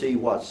easy to see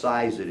what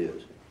size it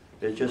is.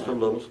 It's just a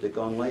little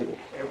stick-on label.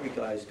 Every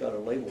guy's got a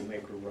label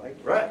maker, right?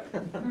 Right.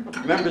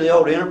 Remember the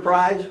old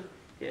Enterprise?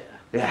 Yeah.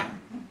 Yeah.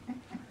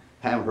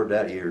 Haven't heard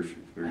that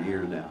for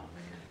years now.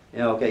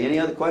 Yeah, okay, any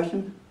other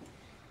questions?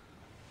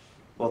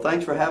 Well,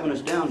 thanks for having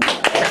us down.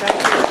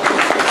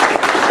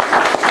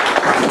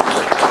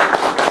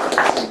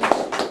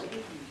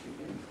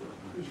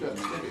 Who's got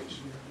tickets?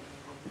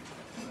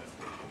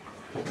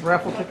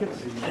 Raffle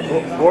tickets?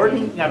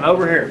 Gordon? Yeah, I'm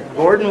over here.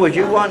 Gordon, would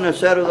you want a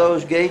set of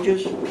those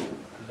gauges?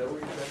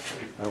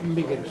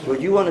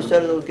 Would you want a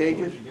set of those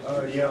gauges?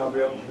 Yeah, I'll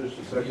be able to just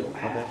a second.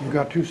 You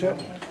got two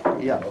sets?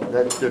 Yeah,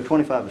 they're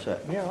 25 a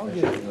set. Yeah, I'll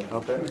get it.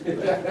 Okay. You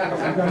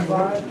got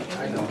five?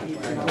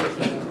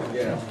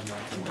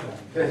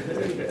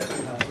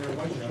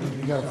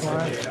 You got a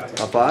five?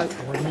 A five?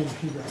 Or maybe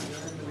two dollars.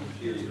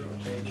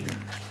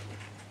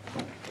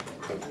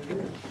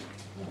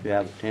 You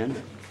have 10?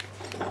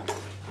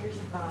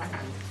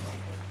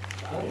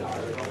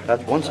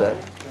 That's one set.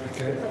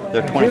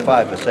 They're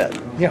 25 a set.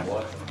 Yeah.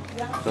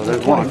 So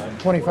there's one.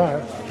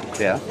 25.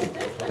 Yeah.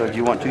 So do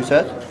you want two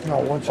sets? No,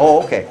 one set.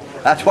 Oh, okay.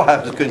 That's why I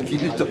was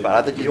confused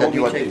about it. I thought you said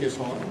you want Take two. this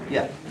home?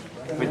 Yeah.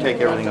 We take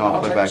everything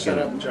off, put it back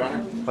in.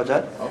 Johnny? What's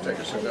that? I'll take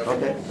a sit down.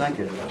 Okay, thank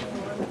you.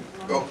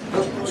 Go.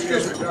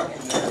 Excuse me.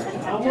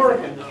 I'm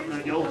working. I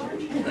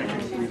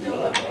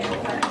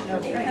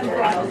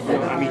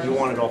mean, you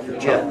want it off your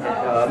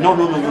Yeah. No,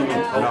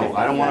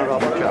 I don't want it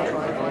off the chop.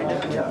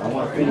 Yeah, I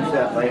want to finish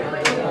that later.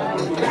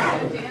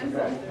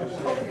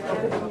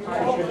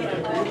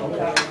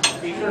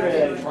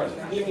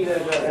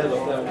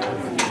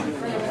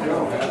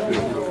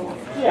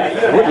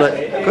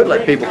 Could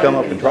let people come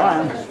up and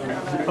try them.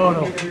 Oh,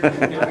 no.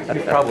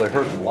 You probably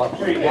heard a lot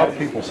of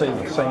people saying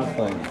the same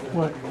thing.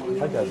 What?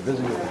 I got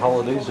busy with the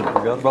holidays and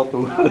forgot about the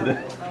wood.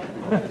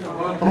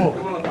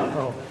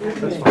 Oh,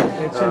 it's in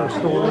the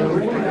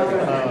storeroom,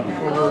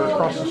 over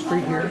across the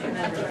street here.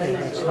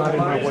 It's not in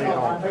my way at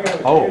all.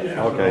 Oh,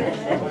 okay.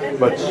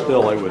 But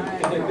still, I would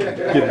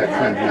give it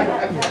to you.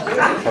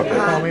 Okay.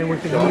 I mean, we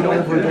can meet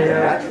over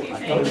there,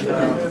 and,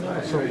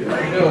 so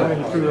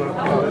going through a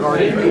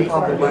garden,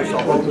 probably.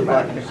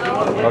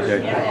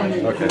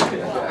 Okay.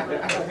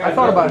 I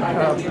thought about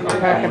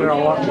packing it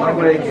all up, I'm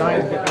going to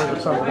design it or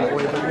something that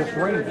way, but it's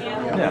raining.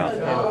 Yeah.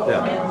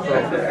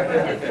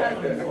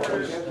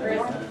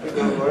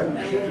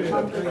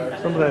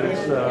 Some of that is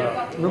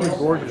really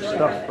gorgeous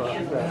stuff, that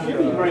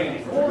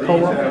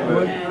co-op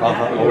wood.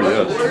 Oh,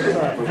 yes.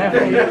 Half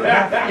inch.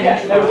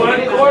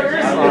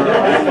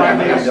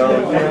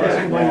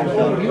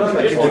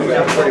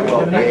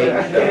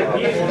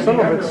 Some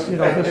of it's,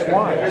 this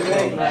wide. So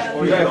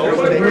you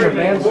can bring a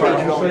band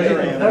size, so you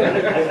can cut it.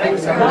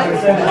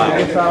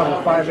 It's out of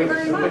a 5/8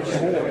 board.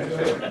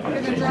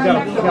 You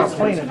gotta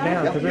plane it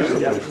down, because there's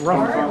some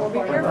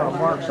rough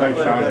marks on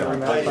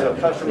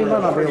that. You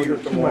might not be able to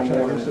get too much of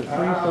it. This is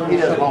 3/37 He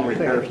does home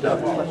repair thick. stuff.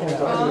 So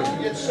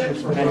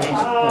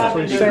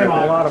you sand a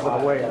lot of it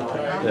away.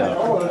 Yeah.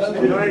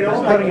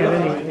 Cutting it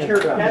any, you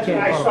That's can't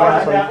why I come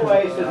started back. that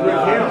way, so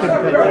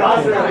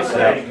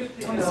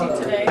Want to see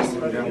today's?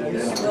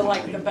 This is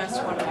like the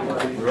best one ever.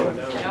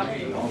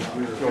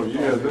 So you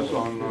had this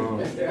on,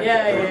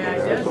 Yeah, I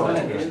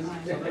did.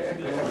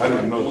 I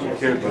didn't know as a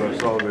kid, but I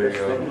saw the,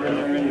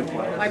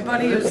 My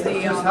buddy is the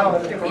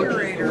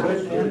curator.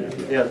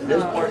 Yeah,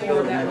 this part,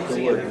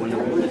 when the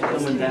wood is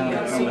coming down,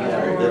 it's coming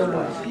down this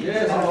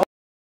way.